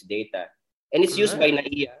using this data? And it's used by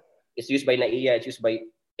NAIA. It's used by NAIA. It's used by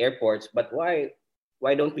airports. But why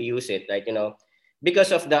don't we use it? Right?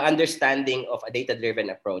 Because of the understanding of a data-driven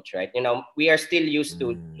approach. Right? We are still used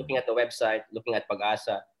to looking at the website, looking at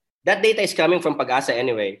Pag-asa. That data is coming from Pag-asa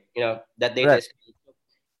anyway. That data is.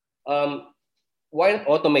 Why not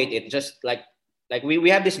automate it? Just like we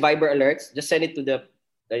have these Viber alerts. Just send it to the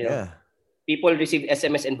people receive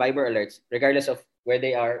SMS and Viber alerts regardless of where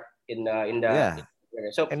they are in the.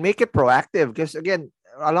 So and make it proactive, because again,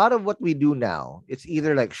 a lot of what we do now, it's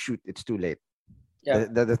either like shoot, it's too late. Yeah.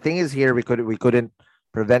 The thing is here, we couldn't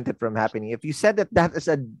prevent it from happening. If you said that is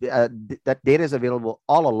that data is available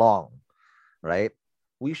all along, right?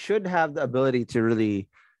 We should have the ability to really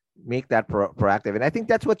make that proactive, and I think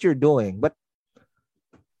that's what you're doing. But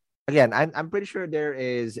again, I'm pretty sure there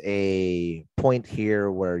is a point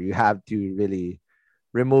here where you have to really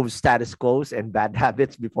remove status quos and bad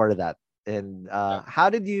habits before that. And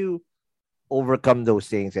how did you overcome those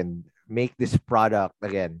things and make this product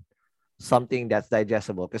again something that's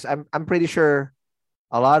digestible? Because I'm pretty sure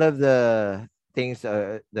a lot of the things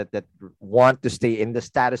that want to stay in the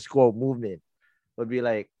status quo movement would be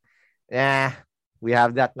like, we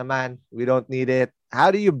have that naman, we don't need it.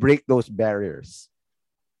 How do you break those barriers?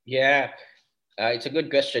 Yeah, it's a good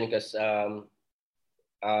question, because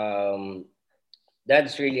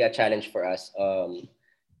that's really a challenge for us.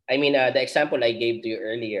 The example I gave to you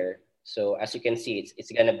earlier. So as you can see,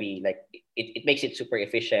 it's gonna be like it makes it super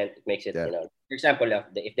efficient. It makes it for example,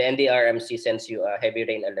 if the NDRMC sends you a heavy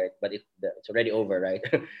rain alert, but it's already over, right?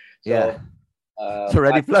 So it's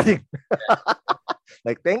already flooding.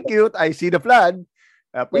 Like, thank you, I see the flood.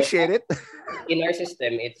 I appreciate it. In our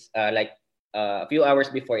system, it's a few hours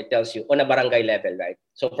before it tells you on a barangay level, right?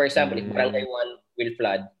 So for example, if barangay 1 will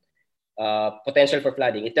flood, potential for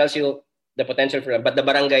flooding, it tells you the potential for, but the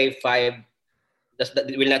barangay 5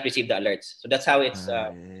 will not receive the alerts. So that's how it's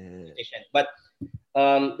efficient. But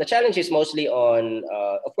the challenge is mostly on,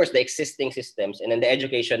 of course, the existing systems, and then the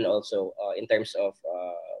education also in terms of,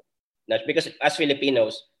 because as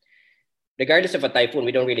Filipinos, regardless of a typhoon,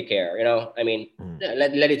 we don't really care.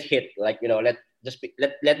 Let it hit. Let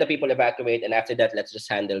the people evacuate, and after that, let's just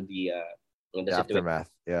handle the aftermath.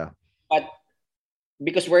 Yeah. But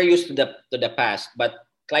because we're used to the past, but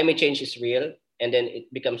climate change is real, and then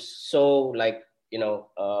it becomes so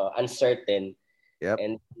uncertain. Yep.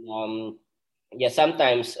 And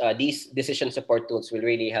sometimes these decision support tools will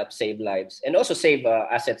really help save lives and also save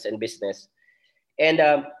assets and business. And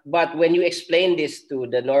but when you explain this to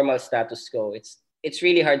the normal status quo, it's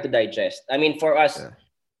really hard to digest. I mean, for us,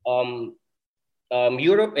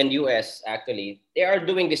 Europe and US actually, they are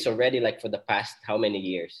doing this already, like for the past how many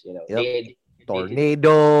years?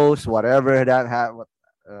 Tornadoes, whatever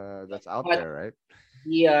that's out there, right?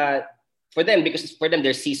 Yeah, for them, because for them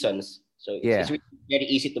there's seasons, so it's really very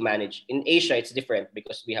easy to manage. In Asia, it's different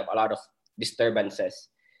because we have a lot of disturbances,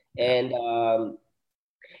 and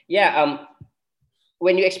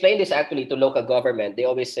when you explain this actually to local government, they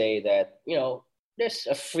always say that there's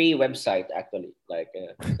a free website actually,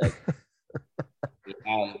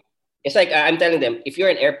 it's like I'm telling them, if you're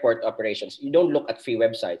in airport operations, you don't look at free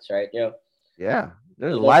websites, right? Yeah,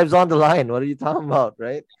 there's lives on the line. What are you talking about,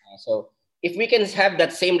 right? So if we can have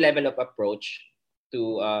that same level of approach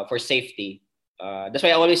to for safety, that's why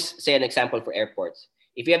I always say an example for airports.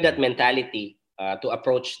 if you have that mentality to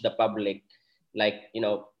approach the public, like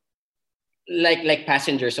like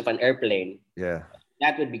passengers of an airplane, Yeah.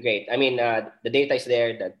 that would be great. I mean, the data is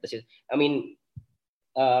there. I mean,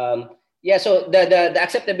 yeah. So the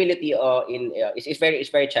acceptability is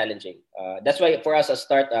very challenging. That's why for us as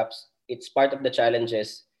startups, it's part of the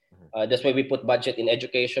challenges. That's why we put budget in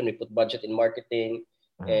education, we put budget in marketing,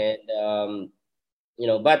 and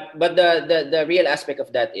but the real aspect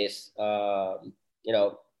of that is the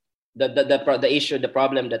issue, the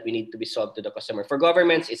problem that we need to be solved to the customer. For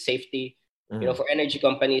governments, it's safety. For energy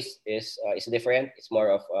companies is different. It's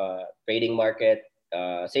more of trading market,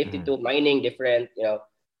 safety to mining different.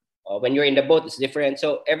 When you're in the boat, it's different.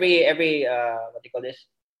 So every what do you call this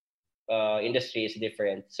industry is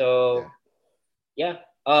different. So yeah.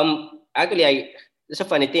 Actually, it's a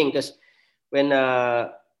funny thing because when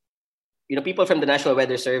people from the National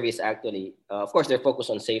Weather Service actually, of course, they're focused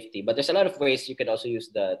on safety, but there's a lot of ways you can also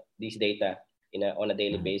use these data on a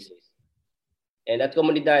daily basis. And at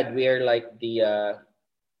Comunidad, we are like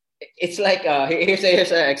it's like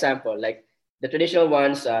here's an example. Like the traditional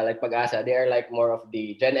ones, like Pag-asa, they are like more of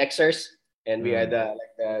the Gen Xers, and we are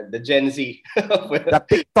the Gen Z. The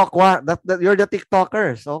TikTok one. That you're the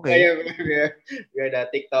TikTokers. Okay. Yeah, we're the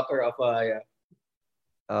TikToker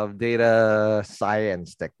of data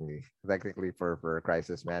science technically for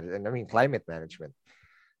crisis management. I mean climate management.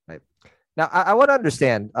 Right. Now I want to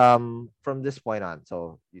understand from this point on.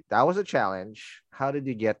 So that was a challenge. How did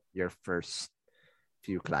you get your first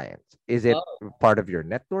few clients? Is it part of your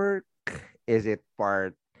network? Is it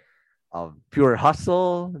part of pure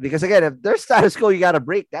hustle? Because again, if there's status quo you gotta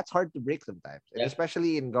break, that's hard to break sometimes. And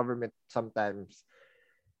especially in government sometimes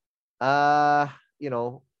they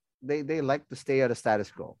like to stay at a status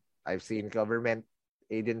quo. I've seen government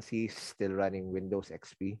agencies still running Windows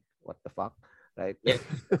XP. What the fuck? Right? Yeah.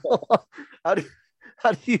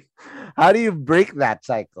 how do you break that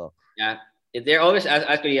cycle? Yeah. They're always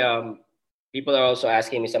actually people are also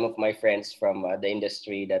asking me, some of my friends from the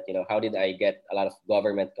industry, that how did I get a lot of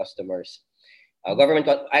government customers?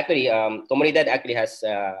 Comunidad actually has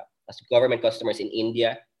government customers in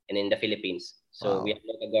India and in the Philippines. So we have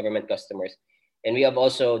local government customers, and we have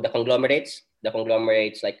also the conglomerates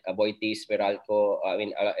like Aboitiz, Meralco,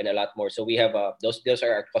 and a lot more. So we have those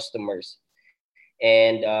are our customers,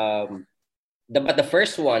 and but the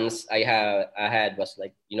first ones I had was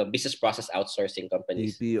like business process outsourcing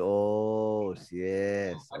companies. BPOs,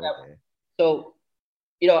 yes. Okay. So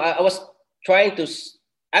I was trying to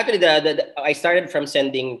actually I started from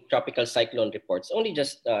sending tropical cyclone reports, only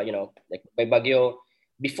just like by Bagyo.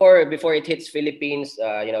 Before it hits Philippines,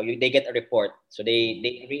 they get a report, so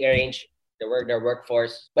they rearrange their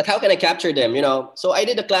workforce. But how can I capture them? So I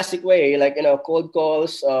did the classic way, like cold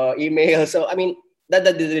calls, email. So I mean that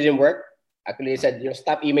didn't work. Actually, they said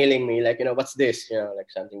stop emailing me, like what's this, like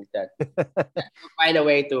something like that. Find a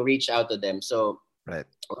way to reach out to them. So right.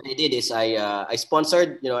 What I did is I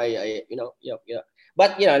sponsored, but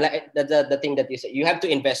like the thing that you have to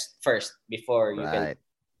invest first before you can.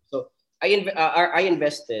 So I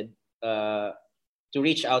invested to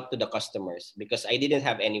reach out to the customers because I didn't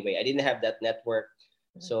have any way. I didn't have that network.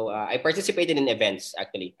 So I participated in events.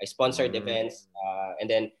 Actually, I sponsored events, and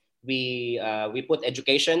then we put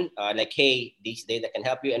education, like, hey, these data can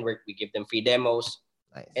help you, and we give them free demos.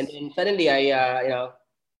 Nice. And then suddenly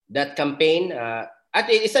that campaign.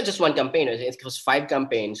 Actually, it's not just one campaign. It was 5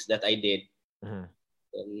 campaigns that I did. And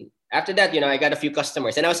after that, I got a few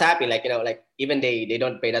customers, and I was happy. Like, like even they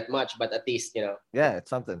don't pay that much, but at least Yeah, it's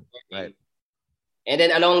something, right? And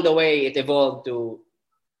then along the way, it evolved to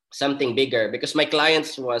something bigger because my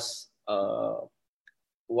clients was all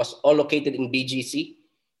located in BGC,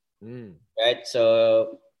 right?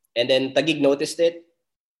 So, and then Taguig noticed it.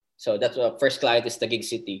 So that's the first client is Taguig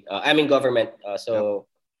City. I'm in government,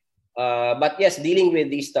 but yes, dealing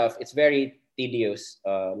with these stuff, it's very tedious.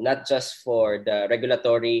 Not just for the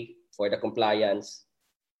regulatory, for the compliance,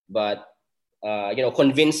 but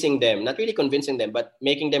convincing them, not really convincing them, but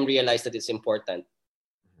making them realize that it's important.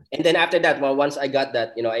 And then after that, well, once I got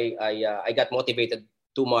that, I got motivated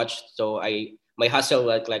too much. So my hustle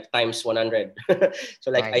like times 100.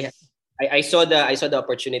 So like nice. I saw the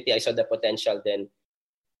opportunity, I saw the potential. Then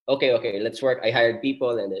okay, let's work. I hired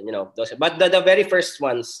people, and then those. But the very first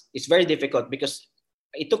ones, it's very difficult because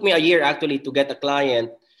it took me a year actually to get a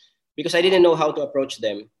client because I didn't know how to approach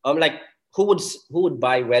them. Like who would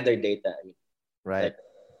buy weather data? I mean, right.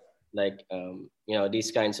 Like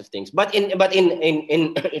these kinds of things. But in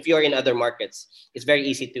if you're in other markets, it's very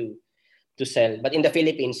easy to sell. But in the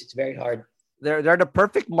Philippines, it's very hard. They're the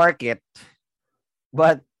perfect market,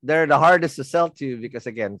 but they're the hardest to sell to because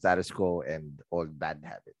again, status quo and old bad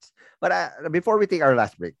habits. But before we take our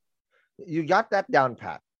last break, you got that down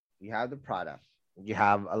pat. You have the product. You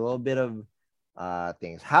have a little bit of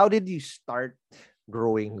things. How did you start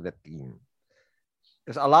growing the team?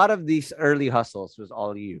 Because a lot of these early hustles was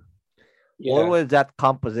all you. What was that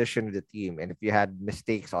composition of the team? And if you had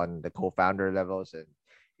mistakes on the co-founder levels and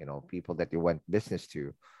people that you went business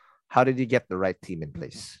to, how did you get the right team in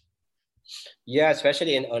place? Yeah,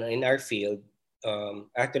 especially in our field,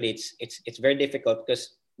 actually it's very difficult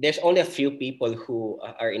because there's only a few people who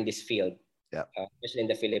are in this field, especially in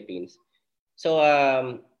the Philippines. So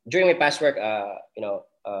during my past work, I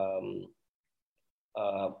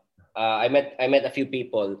met a few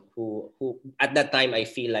people who at that time I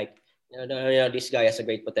feel like this guy has a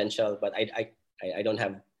great potential, but I don't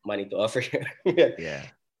have money to offer. Yeah.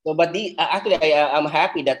 So, but actually, I'm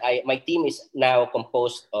happy that my team is now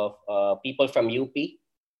composed of people from UP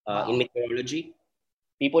in meteorology,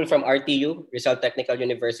 people from RTU, Rizal Technical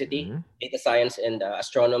University, data science and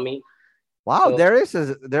astronomy. Wow,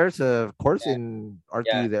 So, there's a course in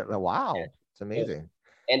RTU there. Wow, it's amazing.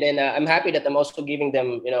 And then I'm happy that I'm also giving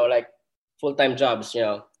them, like full-time jobs.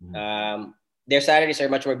 Their salaries are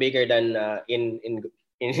much more bigger than in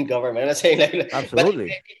government. I'm not saying like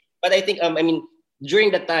absolutely, but I think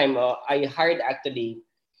during that time, I hired actually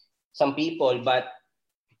some people, but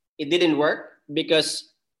it didn't work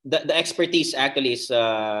because the expertise actually is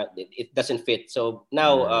it doesn't fit. So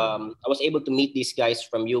now I was able to meet these guys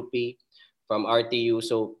from UP, from RTU.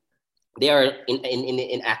 So they are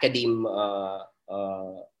in academe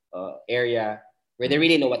area where they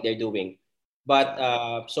really know what they're doing.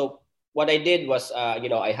 But so what I did was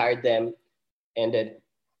I hired them, and then.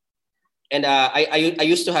 And I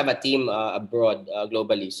used to have a team abroad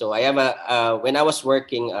globally. So I have when I was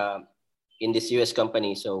working in this US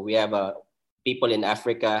company, so we have people in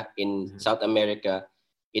Africa, in South America,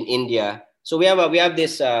 in India. So we have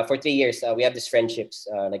this for 3 years. We have these friendships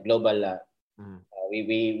like global.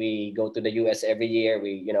 We go to the US every year.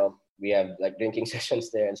 We have like drinking sessions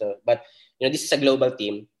there, and so. But this is a global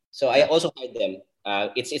team. So I also hired them.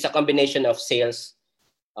 It's a combination of sales.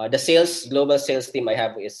 The global sales team I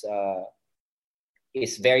have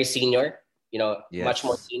is very senior, much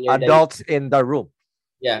more senior. Adults in the room.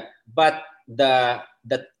 Yeah, but the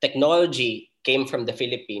technology came from the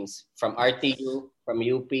Philippines, from RTU, from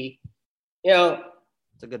UP.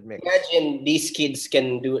 It's a good mix. Imagine these kids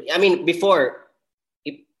can do.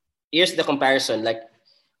 Here's the comparison. Like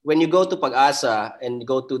when you go to Pag-asa and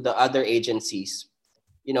go to the other agencies,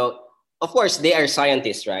 of course, they are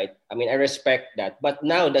scientists, right? I respect that. But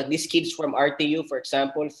now that these kids from RTU, for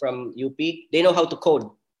example, from UP, they know how to code.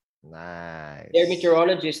 Nice. They're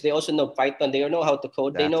meteorologists. They also know Python. They know how to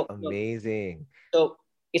code. That's they know amazing. So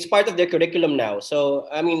it's part of their curriculum now. So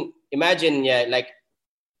imagine, we have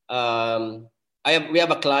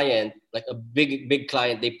a client, like a big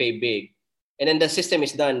client. They pay big, and then the system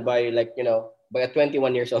is done by by a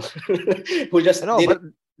 21 years old who just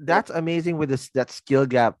That's amazing with that skill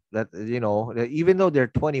gap that even though they're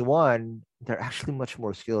 21, they're actually much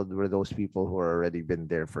more skilled with those people who are already been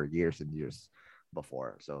there for years and years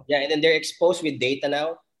before. So and then they're exposed with data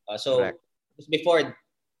now. Correct. Before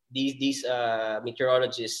these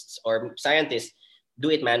meteorologists or scientists do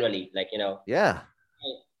it manually,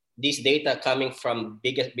 these data coming from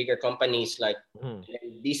bigger companies,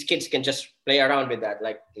 these kids can just play around with that,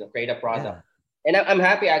 create a product. And I'm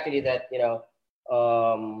happy actually that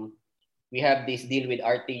we have this deal with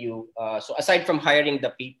RTU. So aside from hiring the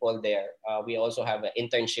people there, we also have an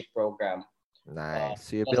internship program. Nice.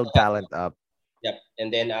 So you build talent up. Yep.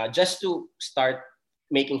 And then just to start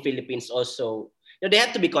making Philippines also, they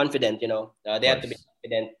have to be confident. They have to be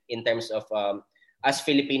confident in terms of us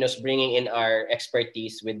Filipinos bringing in our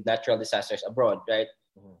expertise with natural disasters abroad, right?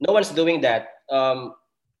 No one's doing that.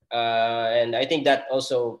 And I think that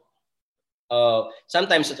also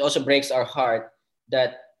sometimes it also breaks our heart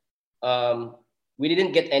that we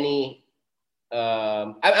didn't get any.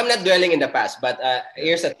 I'm not dwelling in the past, but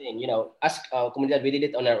here's the thing. As Comunidad, we did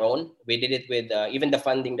it on our own. We did it with even the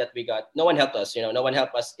funding that we got. No one helped us. No one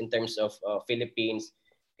helped us in terms of Philippines,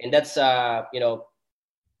 and that's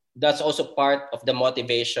that's also part of the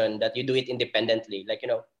motivation that you do it independently.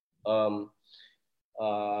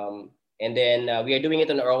 And then we are doing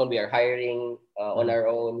it on our own. We are hiring on our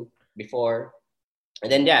own before.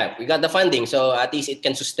 And then we got the funding, so at least it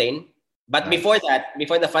can sustain. But before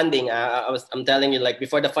the funding, I'm telling you,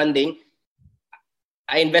 before the funding,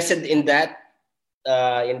 I invested in that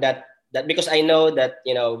because I know that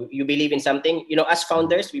you believe in something. As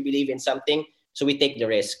founders, we believe in something, so we take the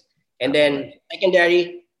risk. And then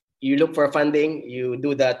secondary, you look for funding, you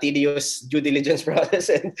do the tedious due diligence process,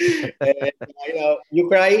 and you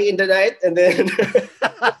cry in the night, and then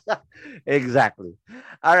Exactly.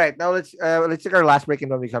 All right, now let's take our last break,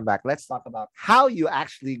 and when we come back, let's talk about how you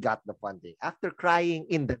actually got the funding after crying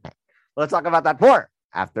in the night. Let's talk about that more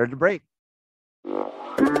after the break.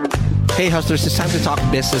 Hey hustlers, it's time to talk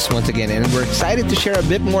business once again, and we're excited to share a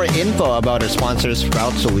bit more info about our sponsor,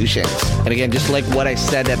 Sprout Solutions. And again, just like what I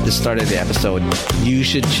said at the start of the episode, you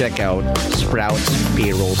should check out Sprout's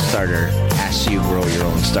Payroll Starter as you grow your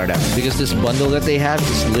own startup, because this bundle that they have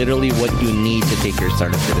is literally what you need to take your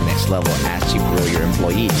startup to the next level as you grow your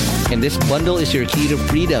employees. And this bundle is your key to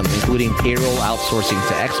freedom, including payroll outsourcing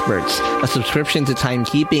to experts, a subscription to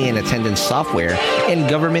timekeeping and attendance software, and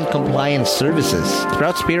government compliance services.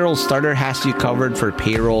 Sprout's Payroll Starter has you covered for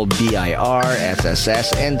payroll, BIR,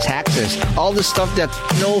 SSS, and taxes. All the stuff that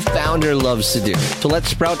no founder loves to do. So let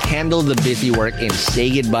Sprout handle the busy work and say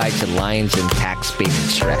goodbye to lines and tax payment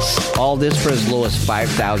stress. All this for as low as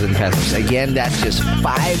 5,000 pesos. Again, that's just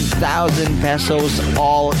 5,000 pesos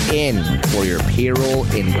all in for your payroll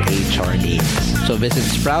and HR needs. So visit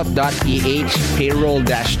sprout.ph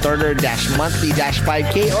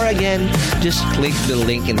payroll-starter-monthly-5K, or again, just click the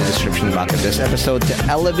link in the description box of this episode to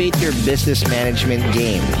elevate your business management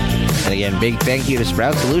game. And again, big thank you to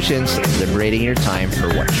Sprout Solutions, liberating your time for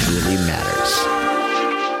what truly matters.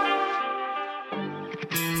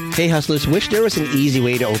 Hey hustlers, wish there was an easy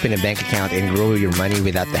way to open a bank account and grow your money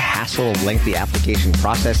without the hassle of lengthy application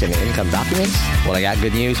process and income documents? Well, I got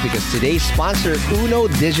good news, because today's sponsor, Uno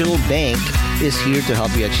Digital Bank, is here to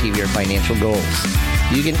help you achieve your financial goals.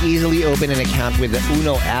 You can easily open an account with the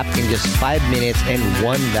Uno app in just 5 minutes and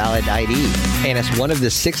one valid ID. And as one of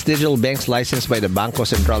the 6 digital banks licensed by the Bangko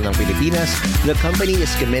Sentral ng Pilipinas, the company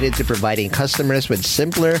is committed to providing customers with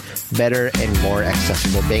simpler, better, and more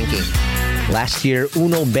accessible banking. Last year,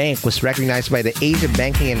 Uno Bank was recognized by the Asia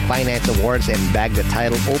Banking and Finance Awards and bagged the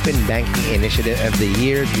title Open Banking Initiative of the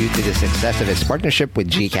Year due to the success of its partnership with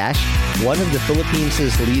GCash, one of the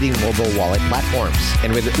Philippines' leading mobile wallet platforms.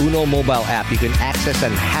 And with the Uno mobile app, you can access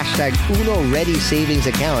an hashtag Uno Ready savings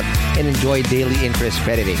account and enjoy daily interest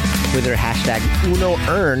crediting. With their hashtag Uno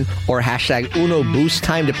Earn or hashtag Uno Boost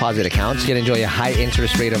time deposit accounts, you can enjoy a high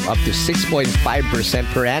interest rate of up to 6.5%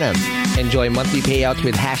 per annum. Enjoy monthly payouts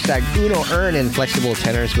with hashtag Uno Earn and flexible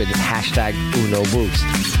tenors with hashtag Uno Boost.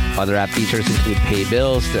 Other app features include pay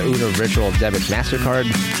bills, the Uno Virtual Debit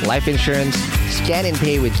MasterCard, life insurance, scan and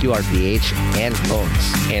pay with QRPH, and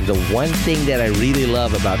phones. And the one thing that I really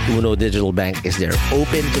love about Uno Digital Bank is they're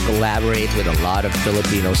open to collaborate with a lot of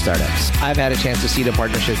Filipino startups. I've had a chance to see the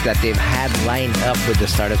partnerships that they've had lined up with the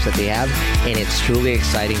startups that they have, and it's truly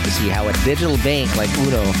exciting to see how a digital bank like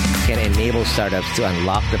Uno can enable startups to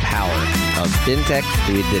unlock the power of fintech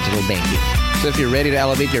through digital banking. So if you're ready to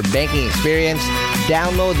elevate your banking experience,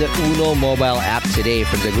 download the Uno mobile app today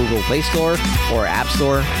from the Google Play Store or App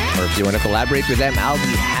Store. Or if you want to collaborate with them, I'll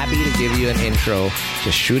be happy to give you an intro.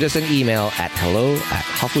 Just shoot us an email at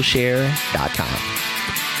hello@hustleshare.com.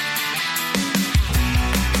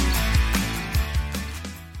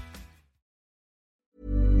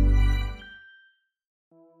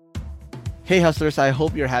 Hey hustlers, I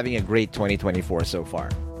hope you're having a great 2024 so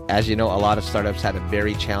far. As you know, a lot of startups had a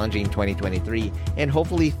very challenging 2023, and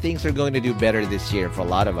hopefully things are going to do better this year for a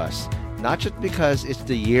lot of us. Not just because it's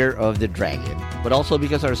the year of the dragon, but also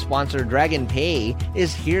because our sponsor Dragon Pay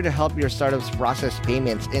is here to help your startups process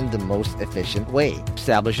payments in the most efficient way.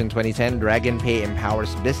 Established in 2010, Dragon Pay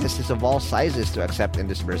empowers businesses of all sizes to accept and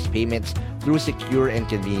disburse payments through secure and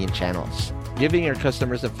convenient channels, giving your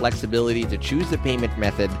customers the flexibility to choose the payment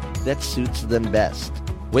method that suits them best.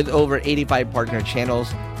 With over 85 partner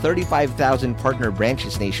channels, 35,000 partner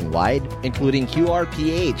branches nationwide, including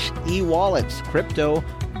QRPH, e-wallets, crypto,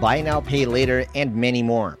 buy now, pay later, and many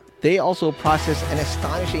more. They also process an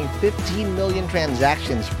astonishing 15 million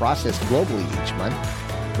transactions processed globally each month.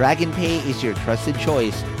 Dragon Pay is your trusted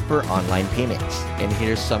choice for online payments. And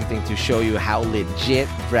here's something to show you how legit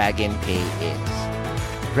Dragon Pay is.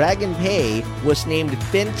 Dragon Pay was named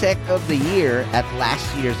FinTech of the Year at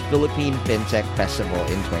last year's Philippine FinTech Festival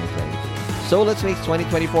in 2023. So let's make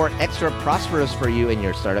 2024 extra prosperous for you and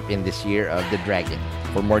your startup in this year of the dragon.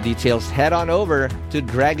 For more details, head on over to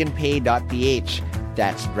dragonpay.ph.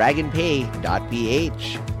 That's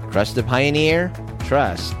dragonpay.ph. Trust the pioneer.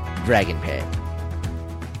 Trust Dragon Pay.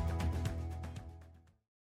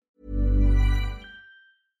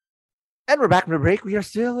 And we're back from the break. We are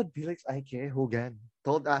still with Felix Aike Hogan.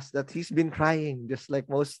 Told us that he's been crying just like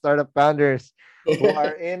most startup founders who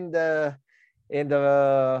are in the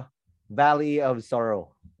valley of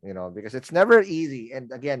sorrow, because it's never easy.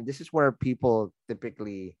 And again, this is where people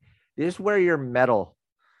typically This is where your mettle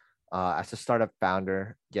as a startup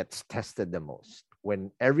founder gets tested the most.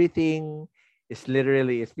 When everything is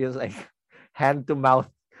literally, it feels like hand to mouth,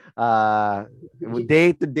 uh,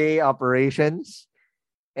 day to day operations,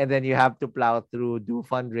 and then you have to plow through, do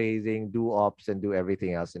fundraising, do ops, and do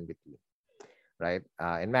everything else in between, right?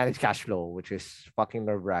 And manage cash flow, which is fucking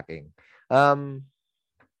nerve wracking. Um,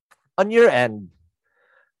 on your end,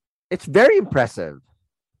 it's very impressive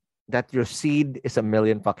that your seed is $1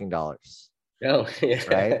 million, Oh, right?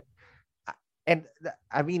 yeah. And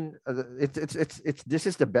I mean, it's this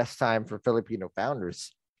is the best time for Filipino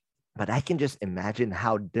founders, but I can just imagine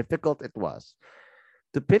how difficult it was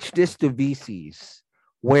to pitch this to VCs,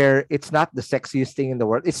 where it's not the sexiest thing in the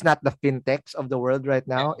world. It's not the fintechs of the world right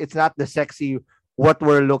now. It's not the sexy what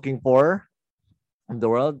we're looking for in the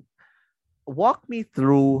world. Walk me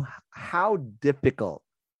through how difficult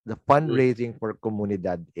the Mm. fundraising for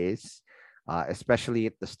Comunidad is, especially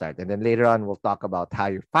at the start. And then later on, we'll talk about how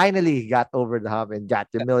you finally got over the hump and got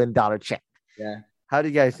the $1 million check. Yeah. How did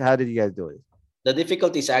you guys do it? The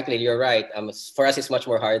difficulty is actually, you're right. For us, it's much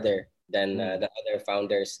more harder than Mm. the other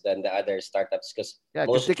founders, than the other startups, because Yeah,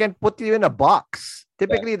 because most, they can put you in a box. yeah,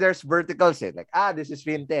 Typically, there's verticals, like, this is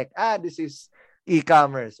fintech, this is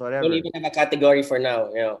e-commerce, don't whatever. even have a category for now,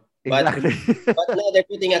 But Exactly. now they're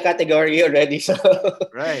putting a category already. So,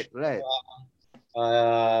 Right, right.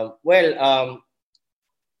 well,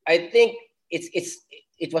 I think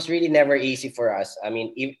it was really never easy for us. I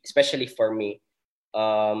mean, especially for me.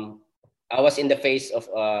 Um, I was in the phase of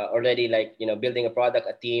already, like, building a product,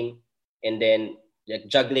 a team, and then, like,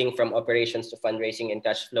 juggling from operations to fundraising and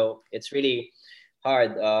cash flow. It's really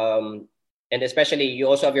hard. And especially, you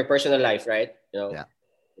also have your personal life, right? Yeah.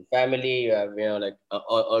 Your family, you have, like,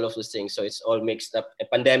 all of those things. So it's all mixed up. A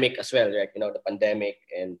pandemic as well, right? The pandemic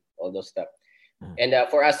and all those stuff. Mm. And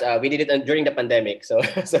for us, we did it during the pandemic, so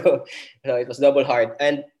so it was double hard.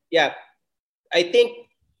 And yeah, I think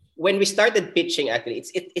when we started pitching, actually,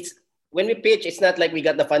 it's when we pitch, it's not like we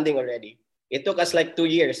got the funding already. It took us like 2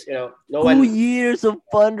 years. No 2 years of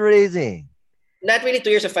fundraising. not really 2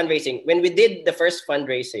 years of fundraising. When we did the first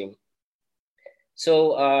fundraising,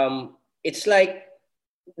 so it's like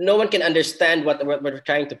no one can understand what we're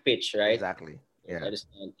trying to pitch, right? Exactly. Yeah.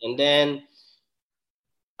 Understand. And then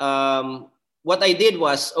what I did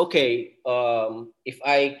was, okay, if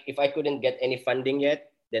I couldn't get any funding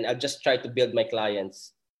yet, then I'll just try to build my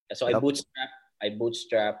clients. So Yep. I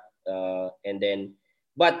bootstrap, and then,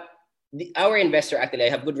 but our investor, actually, I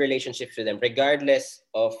have good relationships with them, regardless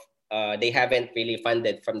of they haven't really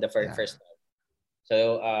funded from the Yeah. first time.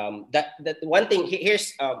 So that one thing,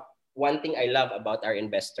 here's one thing I love about our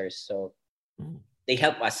investors. So Mm. they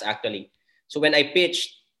help us, actually. So when I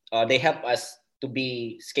pitched, they help us to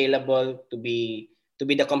be scalable, to be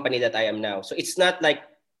the company that I am now. So it's not like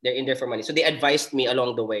they're in there for money. So they advised me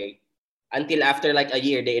along the way until after like a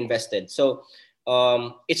year they invested. So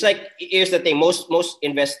it's like, here's the thing: most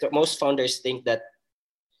founders think that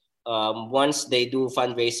once they do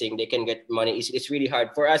fundraising they can get money. It's really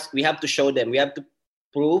hard for us. We have to show them. We have to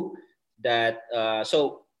prove that.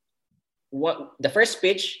 So what the first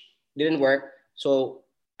pitch didn't work. So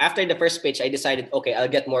after the first pitch, I decided, okay, I'll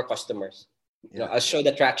get more customers. Yeah. I'll show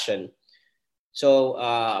the traction. So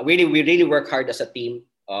we really work hard as a team.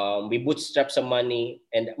 We bootstrap some money,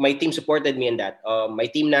 and my team supported me in that. My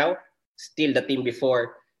team now, still the team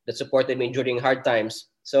before that supported me during hard times.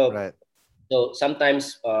 So Right. so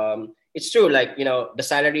sometimes it's true, like, the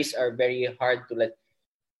salaries are very hard to, like,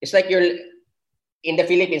 it's like you're in the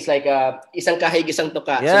Philippines, like isang kahig isang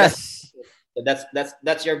tuka. Yes. So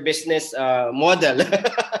that's your business model.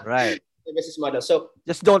 Right. The business model. So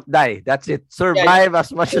Just don't die. That's it. Survive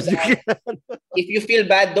as much as you can. if you feel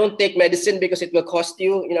bad, don't take medicine because it will cost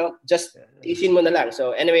you. Just tiisin mo na lang.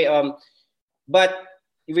 So anyway, but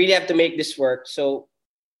you really have to make this work. So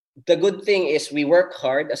the good thing is we work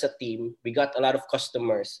hard as a team. We got a lot of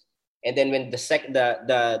customers, and then when the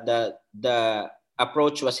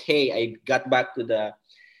approach was, hey, I got back to the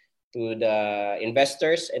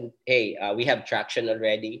investors, and hey, we have traction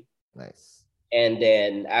already. Nice. And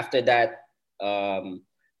then after that,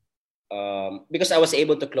 because I was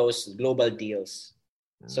able to close global deals,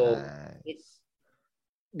 so Nice.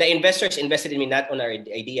 the investors invested in me not on our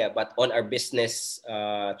idea but on our business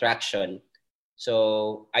traction.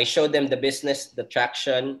 So I showed them the business, the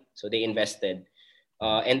traction, so they invested,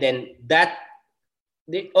 and then that's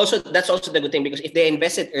also the good thing, because if they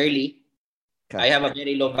invested early, Okay. I have a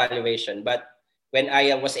very low valuation. But when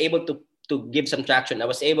I was able to give some traction, I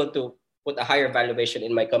was able to put a higher valuation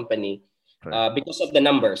in my company Correct. because of the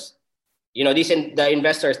numbers. The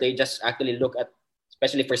investors, they just actually look at,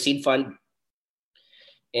 especially for seed fund,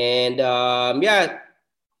 And yeah,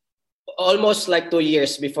 almost like 2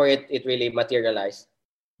 years before it really materialized.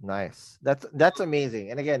 Nice. That's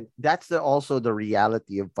amazing. And again, that's also the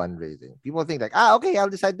reality of fundraising. People think like, okay, I'll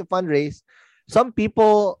decide to fundraise. Some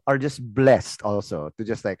people are just blessed also to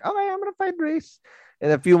just like, okay, I'm gonna fundraise.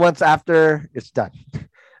 And a few months after, it's done.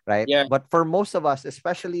 Right. Yeah. But for most of us,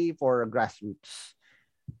 especially for grassroots,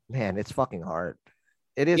 man, it's fucking hard.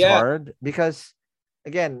 It is Yeah. hard because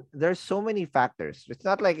again, there's so many factors. It's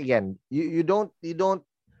not like again, you don't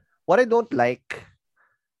what I don't like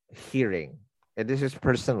hearing, and this is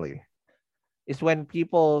personally, is when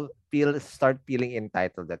people start feeling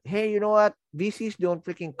entitled that hey, you know what? VCs don't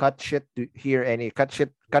freaking cut shit to here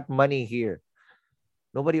cut money here.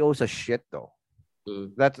 Nobody owes a shit though.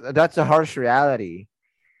 Mm. That's a harsh reality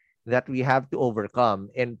that we have to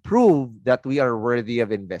overcome and prove that we are worthy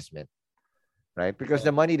of investment, right? Because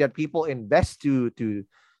the money that people invest to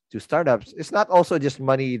startups, it's not also just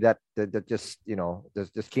money that just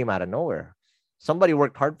just came out of nowhere. Somebody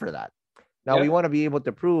worked hard for that. Now Yeah. we want to be able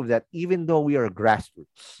to prove that even though we are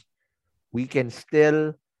grassroots, we can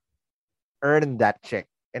still earn that check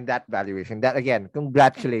and that valuation. That again,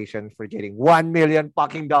 congratulations for getting 1 million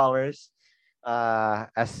fucking dollars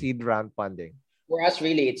as seed round funding. For us,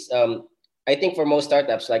 really, it's I think for most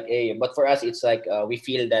startups like but for us, it's like we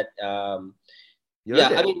feel that You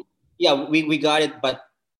yeah, earned I it. mean, yeah, we got it, but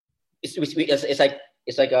it's like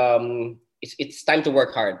it's time to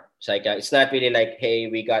work hard. It's like it's not really like hey,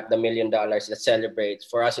 we got the $1 million, let's celebrate.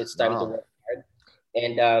 For us, it's time to No. work hard,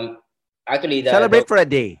 and actually the Celebrate for a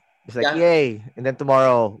day. It's like yeah, yay, and then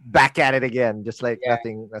tomorrow back at it again, just like yeah,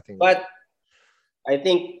 nothing. but I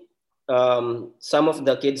think some of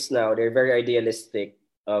the kids now they're very idealistic,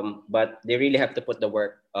 but they really have to put the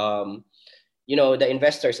work. The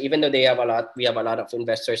investors, even though we have a lot of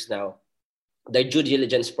investors now. Their due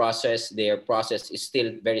diligence process, their process is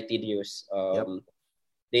still very tedious. Yep.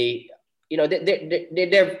 They,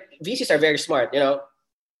 their VCs are very smart.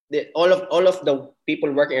 All of the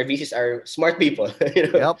people working at VCs are smart people.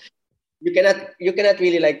 Yep. You cannot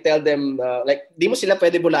really like tell them like di mo sila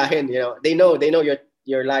pwede bulahin. They know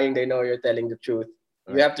you're lying. They know you're telling the truth.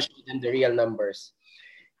 You Right. have to show them the real numbers.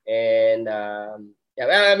 And yeah,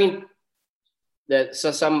 well, I mean,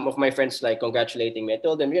 so some of my friends like congratulating me. I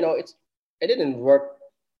told them, I didn't work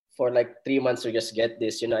for like 3 months to just get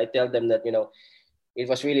this. I tell them that it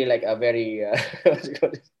was really like a very what's it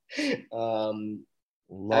called?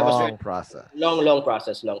 I was very Long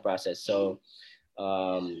process. long process. So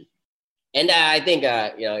and I think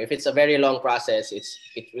if it's a very long process, it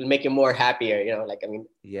will make you more happier. Like I mean,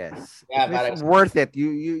 Yes. yeah, If it's parang, worth it, you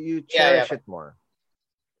yeah, cherish it more.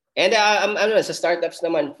 and I'm sa startups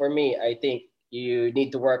naman for me, I think you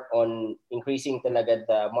need to work on increasing talaga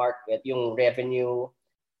the market, yung revenue,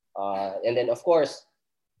 and then of course,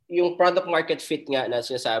 yung product market fit nga na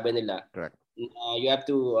sinasabi nila. Correct. You have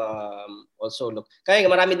to also look. Kaya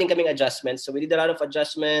marami din kaming adjustments. So we did a lot of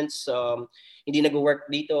adjustments. Hindi nag-work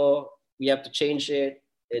dito. We have to change it.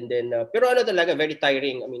 And then, pero talaga, very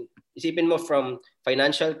tiring. I mean, isipin mo from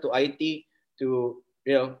financial to IT to,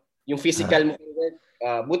 yung physical mo work.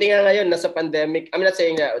 Buti nga ngayon, nasa pandemic. I'm not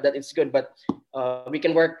saying that it's good, but we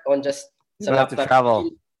can work on just You don't have to travel.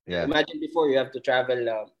 Yeah. Imagine before you have to travel.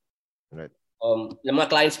 Right. Yung mga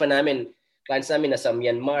clients namin nasa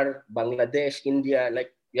Myanmar, Bangladesh, India, like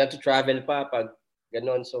you have to travel pa pag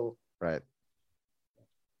ganon. So Right.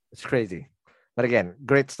 It's crazy. But again,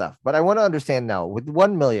 great stuff. But I want to understand now with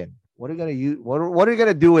 1 million, what are you gonna use? What are you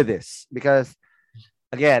gonna do with this? Because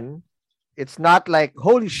again, it's not like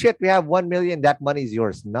holy shit, we have 1 million, that money is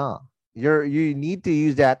yours. No, you need to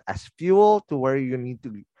use that as fuel to where you need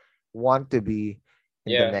to want to be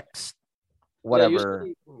in the next whatever.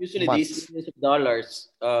 Usually months. these millions of dollars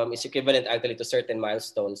is equivalent actually to certain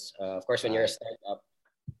milestones. Of course, when you're a startup,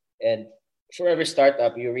 and for every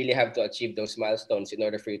startup, you really have to achieve those milestones in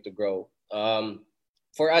order for you to grow.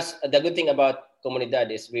 For us, the good thing about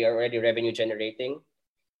Comunidad is we are already revenue generating.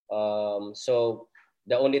 So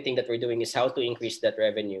the only thing that we're doing is how to increase that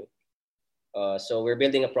revenue. So we're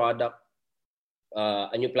building a product,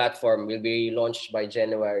 a new platform will be launched by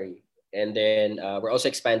January. And then we're also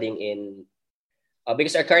expanding in,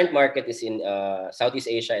 because our current market is in Southeast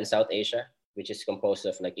Asia and South Asia, which is composed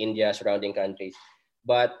of like India, surrounding countries.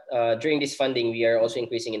 But during this funding, we are also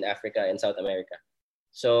increasing in Africa and South America.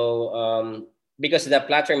 So because the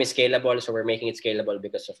platform is scalable, so we're making it scalable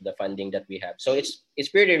because of the funding that we have. So it's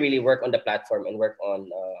really work on the platform and work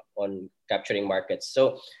on capturing markets.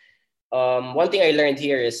 So one thing I learned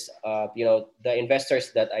here is, the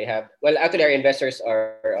investors that I have, well, actually our investors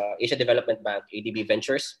are Asia Development Bank, ADB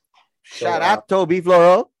Ventures. Shout out Toby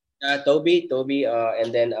Floro. Toby,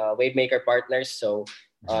 and then Wavemaker Partners. So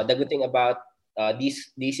the good thing about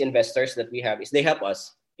these investors that we have is they help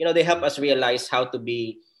us. They help us realize how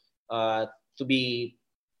uh, to be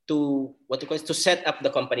to what you call it, to set up the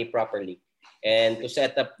company properly and to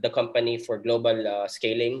set up the company for global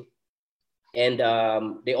scaling. And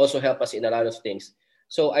they also help us in a lot of things.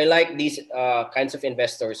 So I like these kinds of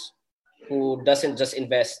investors who doesn't just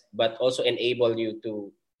invest but also enable you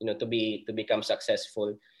to to become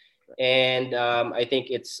successful. And I think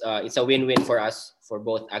it's a win-win for us, for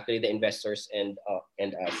both actually the investors and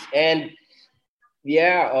us. And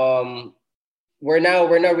yeah, we're now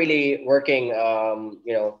really working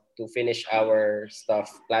to finish our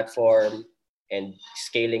stuff platform and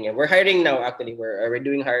scaling, and we're hiring now. Actually, we're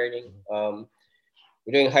doing hiring.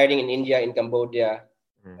 We're doing hiring in India, in Cambodia,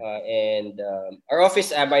 and our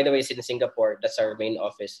office, by the way, is in Singapore. That's our main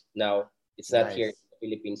office now. It's not here in Nice. the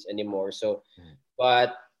Philippines anymore. So,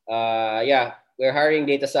 but yeah, we're hiring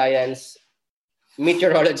data science,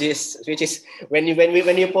 meteorologists, which is when you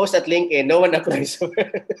post at LinkedIn, no one applies.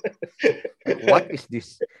 Like, what is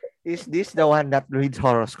this? Is this the one that reads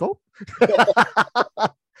horoscope?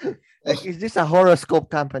 Like, is this a horoscope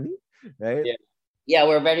company? Right? Yeah, yeah,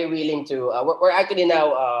 we're very willing to. We're actually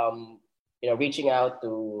now, reaching out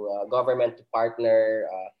to government to partner.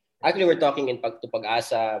 Actually, we're talking to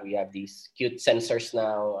Pag-asa. We have these cute sensors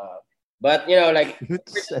now, but like Cute we're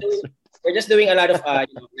just doing, sensor. we're just doing a lot of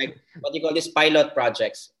like what you call this pilot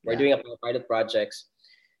projects. We're Yeah. doing a pilot projects,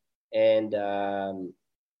 and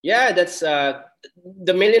yeah, that's the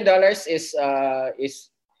 $1 million is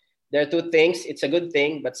there are two things. It's a good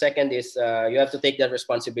thing, but second is you have to take that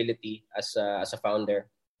responsibility as a founder,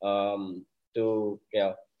 to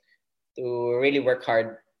to really work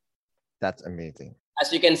hard. That's amazing.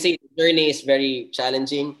 As you can see, the journey is very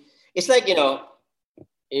challenging. It's like,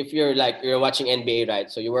 if you're watching NBA, right?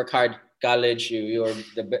 So you work hard, college, then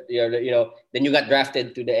you got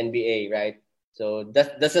drafted to the NBA, right? So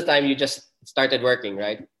that's the time you just started working,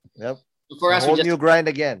 right? Yep. For A us, we whole just new grind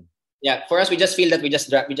again. yeah, for us, we just feel that we just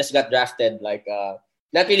got drafted, like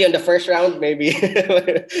not really on the first round, maybe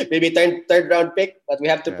maybe third round pick, but we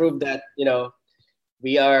have to Yeah. prove that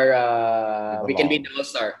we are We we can be belong. the all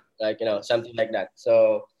star, like something like that.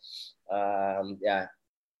 So yeah,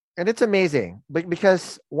 And it's amazing. But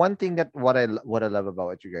because one thing that what I love about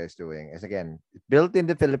what you guys doing is, again, built in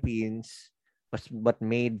the Philippines, but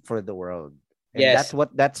made for the world. And yes,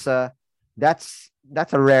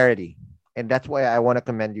 that's a rarity. And that's why I want to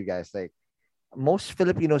commend you guys. Like, most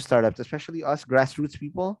Filipino startups, especially us grassroots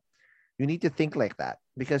people, you need to think like that.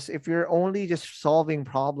 Because if you're only just solving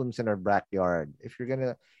problems in our backyard, if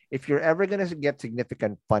you're ever gonna get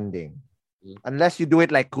significant funding, Mm. unless you do it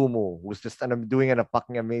like Kumu, who's just doing a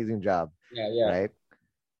fucking amazing job, yeah, yeah, right?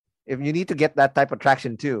 If you need to get that type of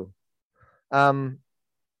traction too, um,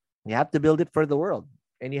 you have to build it for the world,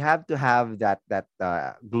 and you have to have that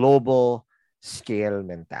global scale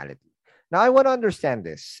mentality. Now, I want to understand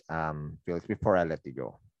this, Felix, before I let you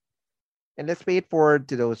go, and let's pay it forward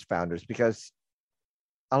to those founders, because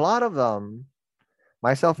a lot of them,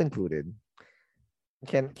 myself included,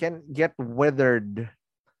 can get withered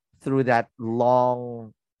through that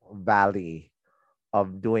long valley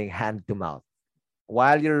of doing hand to mouth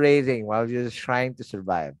while you're just trying to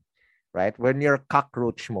survive, right? When you're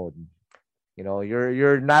cockroach mode,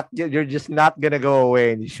 you're just not gonna go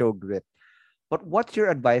away and you show grit. But what's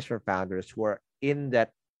your advice for founders who are in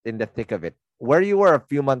the thick of it, where you were a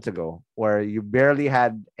few months ago, where you barely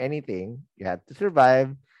had anything, you had to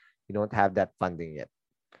survive, you don't have that funding yet?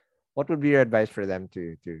 What would be your advice for them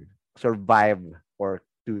to survive, or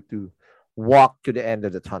to walk to the end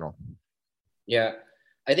of the tunnel? yeah.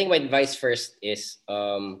 I think my advice first is,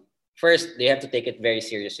 first they have to take it very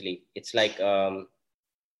seriously. It's like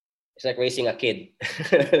raising a kid,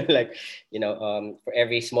 like for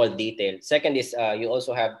every small detail. Second is, you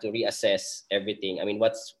also have to reassess everything. I mean,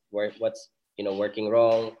 what's working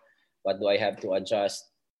wrong, what do I have to adjust?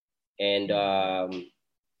 And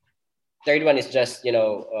third one is just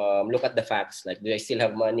look at the facts. Like, do I still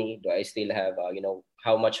have money? Do I still have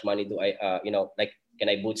how much money do I like, can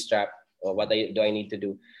I bootstrap, or do I need to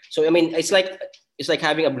do? So I mean, it's like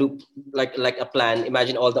having a blue, like a plan.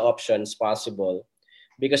 Imagine all the options possible,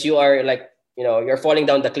 because you are like, you're falling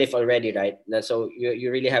down the cliff already, right? And so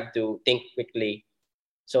you really have to think quickly.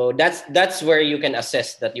 So that's where you can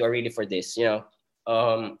assess that you're really for this, that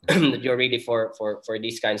you're really for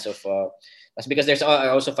these kinds of that's because there's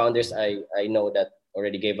also founders I know that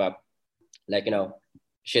already gave up, like,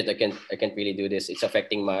 shit, I can't really do this, it's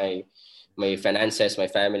affecting my finances, my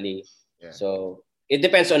family. Yeah. So it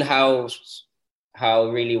depends on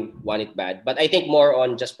really want it bad. But I think more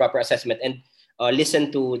on just proper assessment and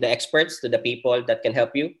listen to the experts, to the people that can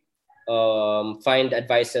help you. Find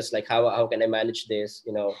advices like how can I manage this,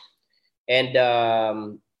 and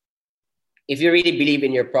if you really believe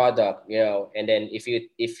in your product, and then if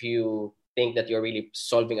you think that you're really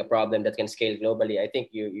solving a problem that can scale globally, I think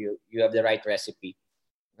you have the right recipe.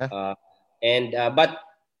 Yeah. But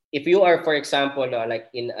if you are, for example, like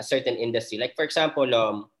in a certain industry, like for example,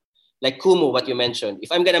 like Kumu, what you mentioned,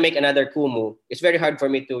 if I'm gonna make another Kumu, it's very hard for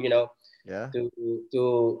me to Yeah.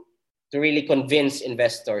 to really convince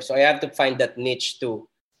investors. So I have to find that niche too.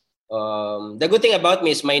 The good thing about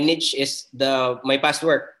me is my niche is my past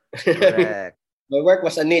work. Correct. My work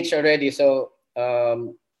was a niche already, so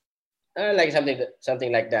I like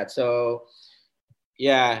something like that. So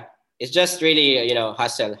yeah, it's just really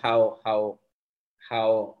hustle. How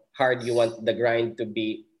hard you want the grind to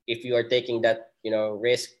be. If you are taking that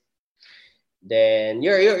risk, then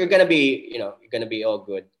you're gonna be you're gonna be all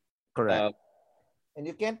good. Correct. And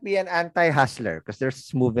you can't be an anti-hustler because there's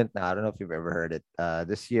this movement now. I don't know if you've ever heard it.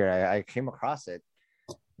 This year, I came across it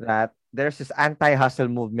that there's this anti-hustle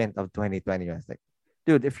movement of 2020. I was like,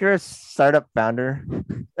 dude, if you're a startup founder,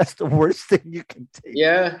 that's the worst thing you can take.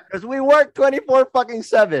 Yeah, because we work 24 fucking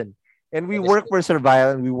 7, and we work for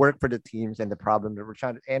survival, and we work for the teams and the problem that we're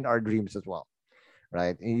trying to and our dreams as well,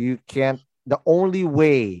 right? And you can't. The only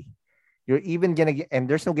way you're even gonna get, and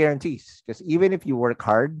there's no guarantees because even if you work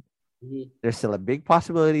hard, there's still a big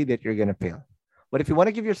possibility that you're gonna fail. But if you want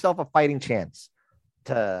to give yourself a fighting chance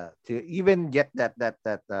to even get that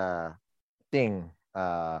thing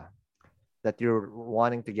that you're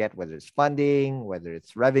wanting to get, whether it's funding, whether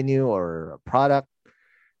it's revenue or a product,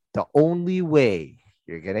 the only way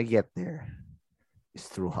you're gonna get there is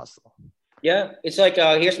through hustle. yeah. It's like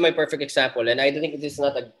here's my perfect example, and I think this is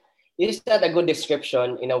not a good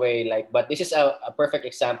description in a way, like, but this is a perfect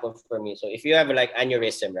example for me. So if you have like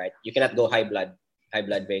aneurysm, right, you cannot go high blood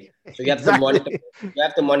rate. So you have to monitor. You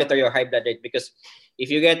have to monitor your high blood rate because if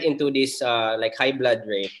you get into this like high blood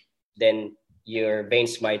rate, then your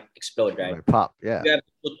veins might explode, right? Might pop, yeah. You have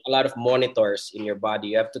to put a lot of monitors in your body.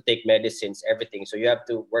 You have to take medicines, everything. So you have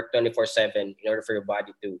to work 24/7 in order for your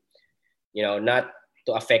body to, not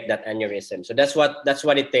to affect that aneurysm. So that's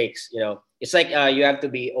what it takes. It's like you have to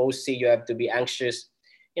be OC. You have to be anxious.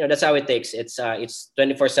 That's how it takes. It's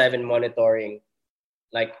 24/7 monitoring,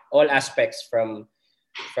 like all aspects from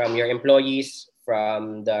your employees,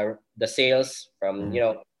 from the sales, from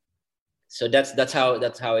so that's how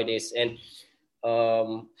it is. And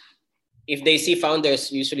if they see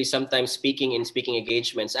founders usually sometimes speaking in speaking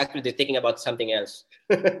engagements, actually they're thinking about something else.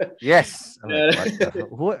 Yes. I'm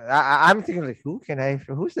like, I'm thinking like,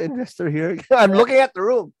 who's the investor here? I'm looking at the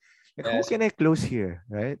room. Like, Yes. who can I close here?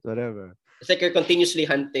 Right? Whatever. It's like you're continuously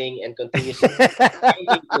hunting and continuously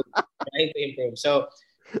trying to improve. So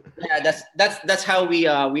yeah, that's how we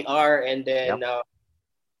are, and then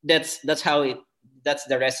that's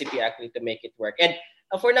the recipe actually to make it work. And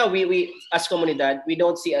for now, we as Comunidad, we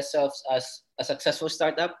don't see ourselves as a successful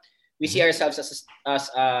startup. We see ourselves as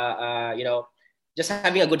just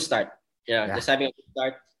having a good start. Just having a good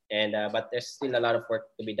start. And but there's still a lot of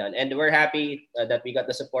work to be done. And we're happy that we got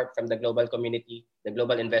the support from the global community, the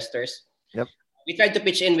global investors. Yep. We tried to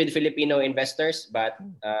pitch in with Filipino investors, but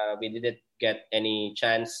we didn't get any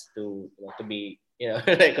chance to be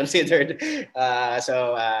considered.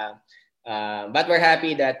 But we're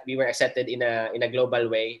happy that we were accepted in a global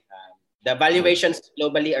way. The valuations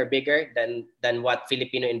globally are bigger than what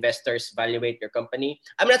Filipino investors valuate your company.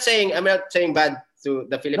 I'm not saying bad to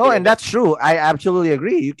the Filipino. No, and that's true. I absolutely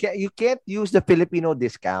agree. You can't use the Filipino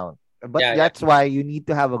discount, but that's why you need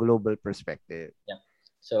to have a global perspective. Yeah.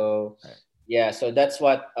 So so that's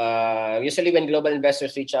what usually when global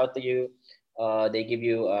investors reach out to you, they give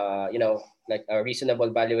you like a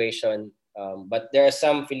reasonable valuation. But there are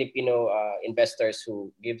some Filipino investors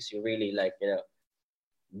who gives you really like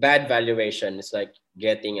bad valuation. It's like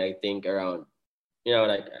getting, I think, around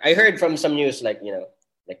like I heard from some news like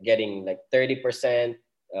like getting like 30%,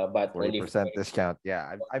 but 40% discount.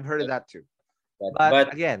 Yeah, I've heard of that too.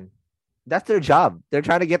 But again, that's their job. They're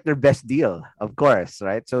trying to get their best deal, of course,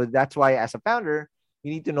 right? So that's why, as a founder,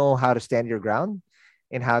 you need to know how to stand your ground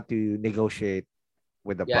and how to negotiate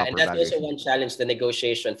with the proper and that's valuation. also one challenge, the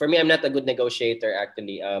negotiation. For me, I'm not a good negotiator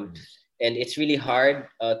actually. And it's really hard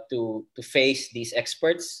to face these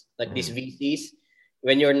experts like these VCs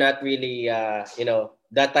when you're not really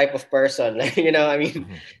that type of person. I mean,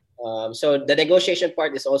 so the negotiation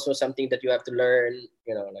part is also something that you have to learn.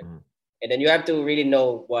 And then you have to really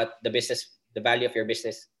know what the value of your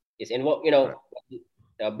business is, and what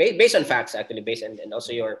based on facts actually, based and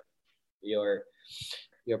also your your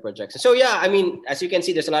projects. So yeah, I mean, as you can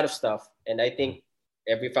see, there's a lot of stuff, and I think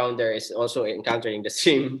every founder is also encountering the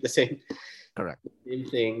same Correct. same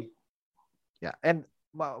thing. Yeah. And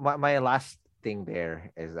my last thing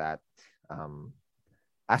there is that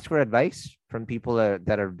ask for advice from people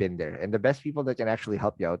that have been there. And the best people that can actually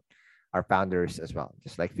help you out are founders as well,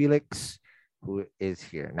 just like Felix, who is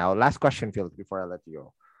here. Now, last question, Felix, before I let you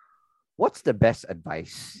go. What's the best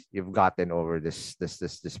advice you've gotten over this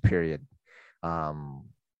period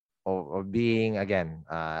of being, again,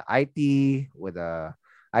 IT with a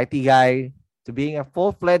IT guy to being a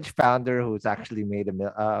full-fledged founder who's actually made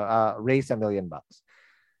raised $1 million?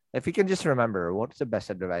 If you can just remember, what's the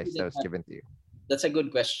best advice that was given to you? That's a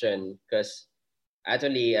good question, because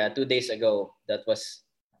actually 2 days ago, that was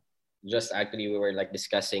just actually we were like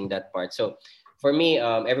discussing that part. So for me,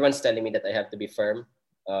 everyone's telling me that I have to be firm.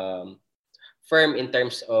 Firm in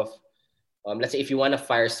terms of, let's say if you want to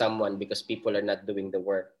fire someone because people are not doing the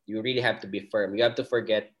work, you really have to be firm. You have to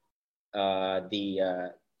forget like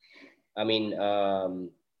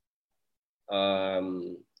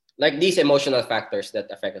these emotional factors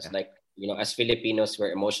that affect us. Like, you know, as Filipinos,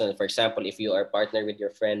 we're emotional. For example, if you are partnered with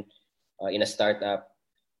your friend in a startup,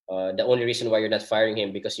 the only reason why you're not firing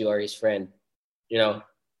him because you are his friend, you know,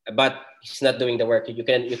 but he's not doing the work. You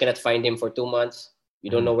cannot find him for 2 months. You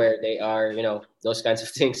don't know where they are, you know, those kinds of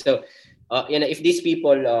things. So, you know, if these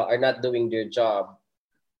people are not doing their job,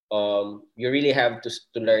 you really have to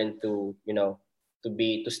learn to, you know,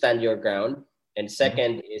 to stand your ground. And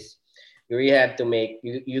second is you really have to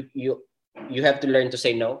you have to learn to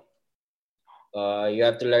say no. You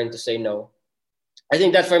have to learn to say no. I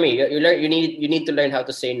think that for me, you need to learn how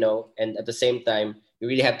to say no, and at the same time, you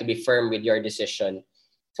really have to be firm with your decision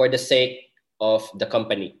for the sake of the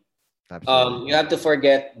company. Absolutely. You have to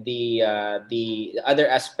forget the other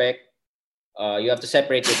aspect. You have to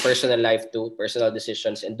separate your personal life to personal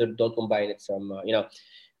decisions, and don't combine it from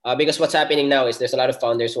because what's happening now is there's a lot of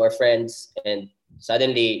founders who are friends, and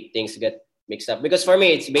suddenly things get mixed up. Because for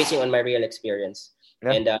me, it's basing on my real experience,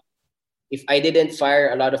 and if I didn't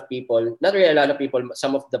fire a lot of people, not really a lot of people,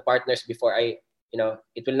 some of the partners before it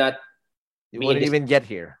will not. You wouldn't even get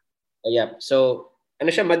here. Yeah. So,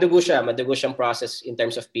 madugo siyang process in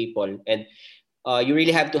terms of people, and you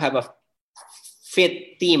really have to have a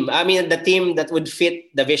fit team. I mean, the team that would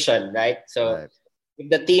fit the vision, right? So, if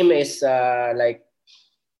the team is not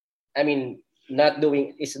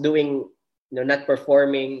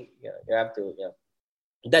performing, you have to.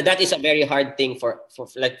 That is a very hard thing for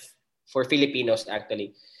Filipinos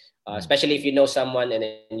actually, especially if you know someone and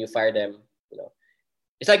then you fire them.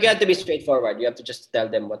 It's like you have to be straightforward. You have to just tell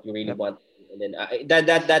them what you really want, and then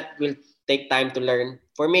that will take time to learn.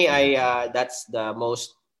 For me, that's the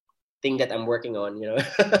most thing that I'm working on. No,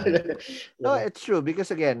 it's true,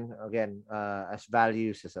 because again, as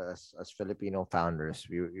values as Filipino founders,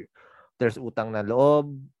 there's utang na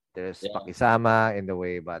loob, there's pakisama in the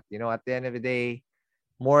way, but at the end of the day,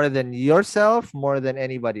 more than yourself, more than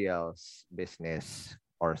anybody else, business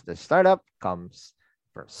or the startup comes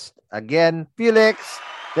first. Again, Felix,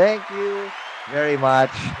 thank you very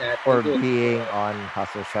much for being on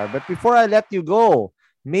Hustle Sharp. But before I let you go,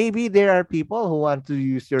 maybe there are people who want to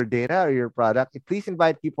use your data or your product. Please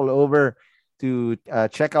invite people over to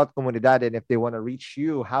check out Comunidad, and if they want to reach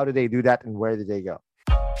you, how do they do that and where do they go?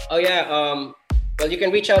 Oh yeah, well, you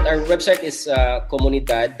can reach out. Our website is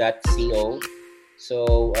comunidad.co.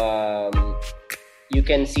 So you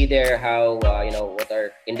can see there how what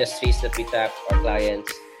are industries that we tap our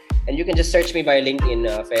clients, and you can just search me by LinkedIn,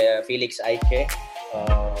 Felix Aike.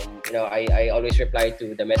 I always reply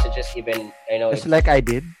to the messages, even just like I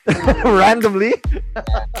did randomly.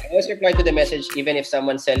 I always reply to the message, even if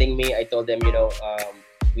someone's selling me. I told them,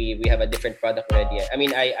 we have a different product already. I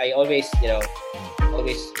mean, I always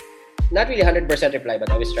always. Not really 100% reply,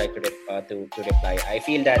 but I always try to reply. I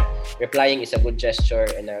feel that replying is a good gesture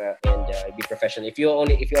and be professional. If you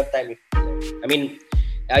have time,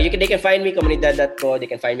 they can find me comunidad.co. They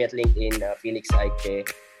can find me at LinkedIn, Felix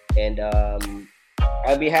Aike, and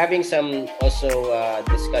I'll be having some also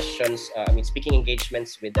discussions. Speaking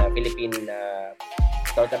engagements with the Philippine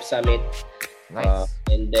Startup Summit. Nice.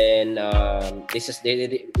 And then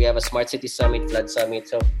we have a Smart City Summit, Flood Summit.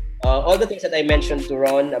 So. All the things that I mentioned to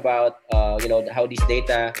Ron about how these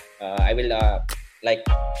data, I will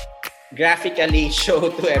graphically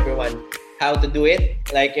show to everyone how to do it,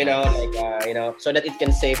 so that it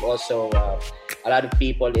can save also a lot of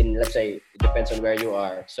people in, let's say, it depends on where you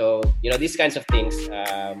are. So these kinds of things.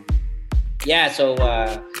 I'm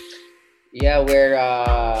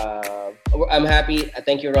happy.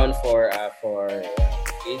 Thank you, Ron, for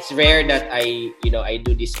it's rare that I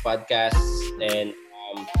do these podcasts, and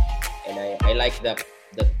I like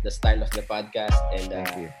the style of the podcast, and Thank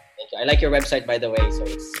you. thank you. I like your website, by the way. So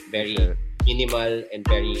it's very Sure. minimal and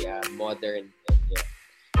very modern. And,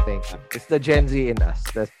 yeah. Thank you. It's the Gen Z in us.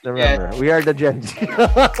 Remember, we are the Gen Z.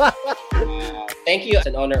 Thank you. It's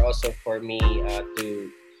an honor also for me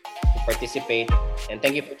to participate, and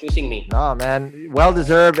thank you for choosing me. No, man, well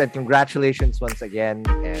deserved, and congratulations once again.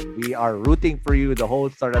 And we are rooting for you, the whole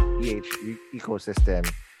Startup PH ecosystem.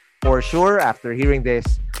 For sure, after hearing this,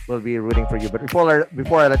 we'll be rooting for you. But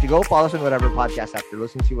before I let you go, follow us on whatever podcast app you're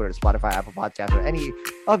listening to, whether it's Spotify, Apple Podcasts, or any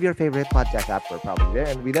of your favorite podcast apps. We're probably there.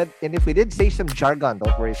 And if we did say some jargon,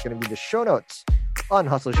 don't worry, it's going to be in the show notes on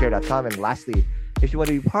hustleshare.com. And lastly, if you want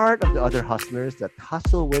to be part of the other hustlers that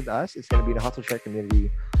hustle with us, it's going to be the Hustle Share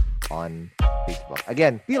community on Facebook.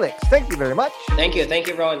 Again, Felix, thank you very much. Thank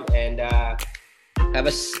you, Ron, and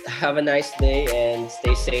have a nice day and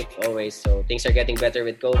stay safe always. So things are getting better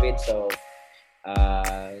with COVID, so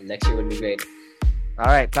next year will be great. All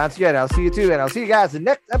right, sounds good. I'll see you too, and I'll see you guys in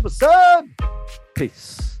the next episode.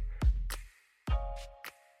 Peace.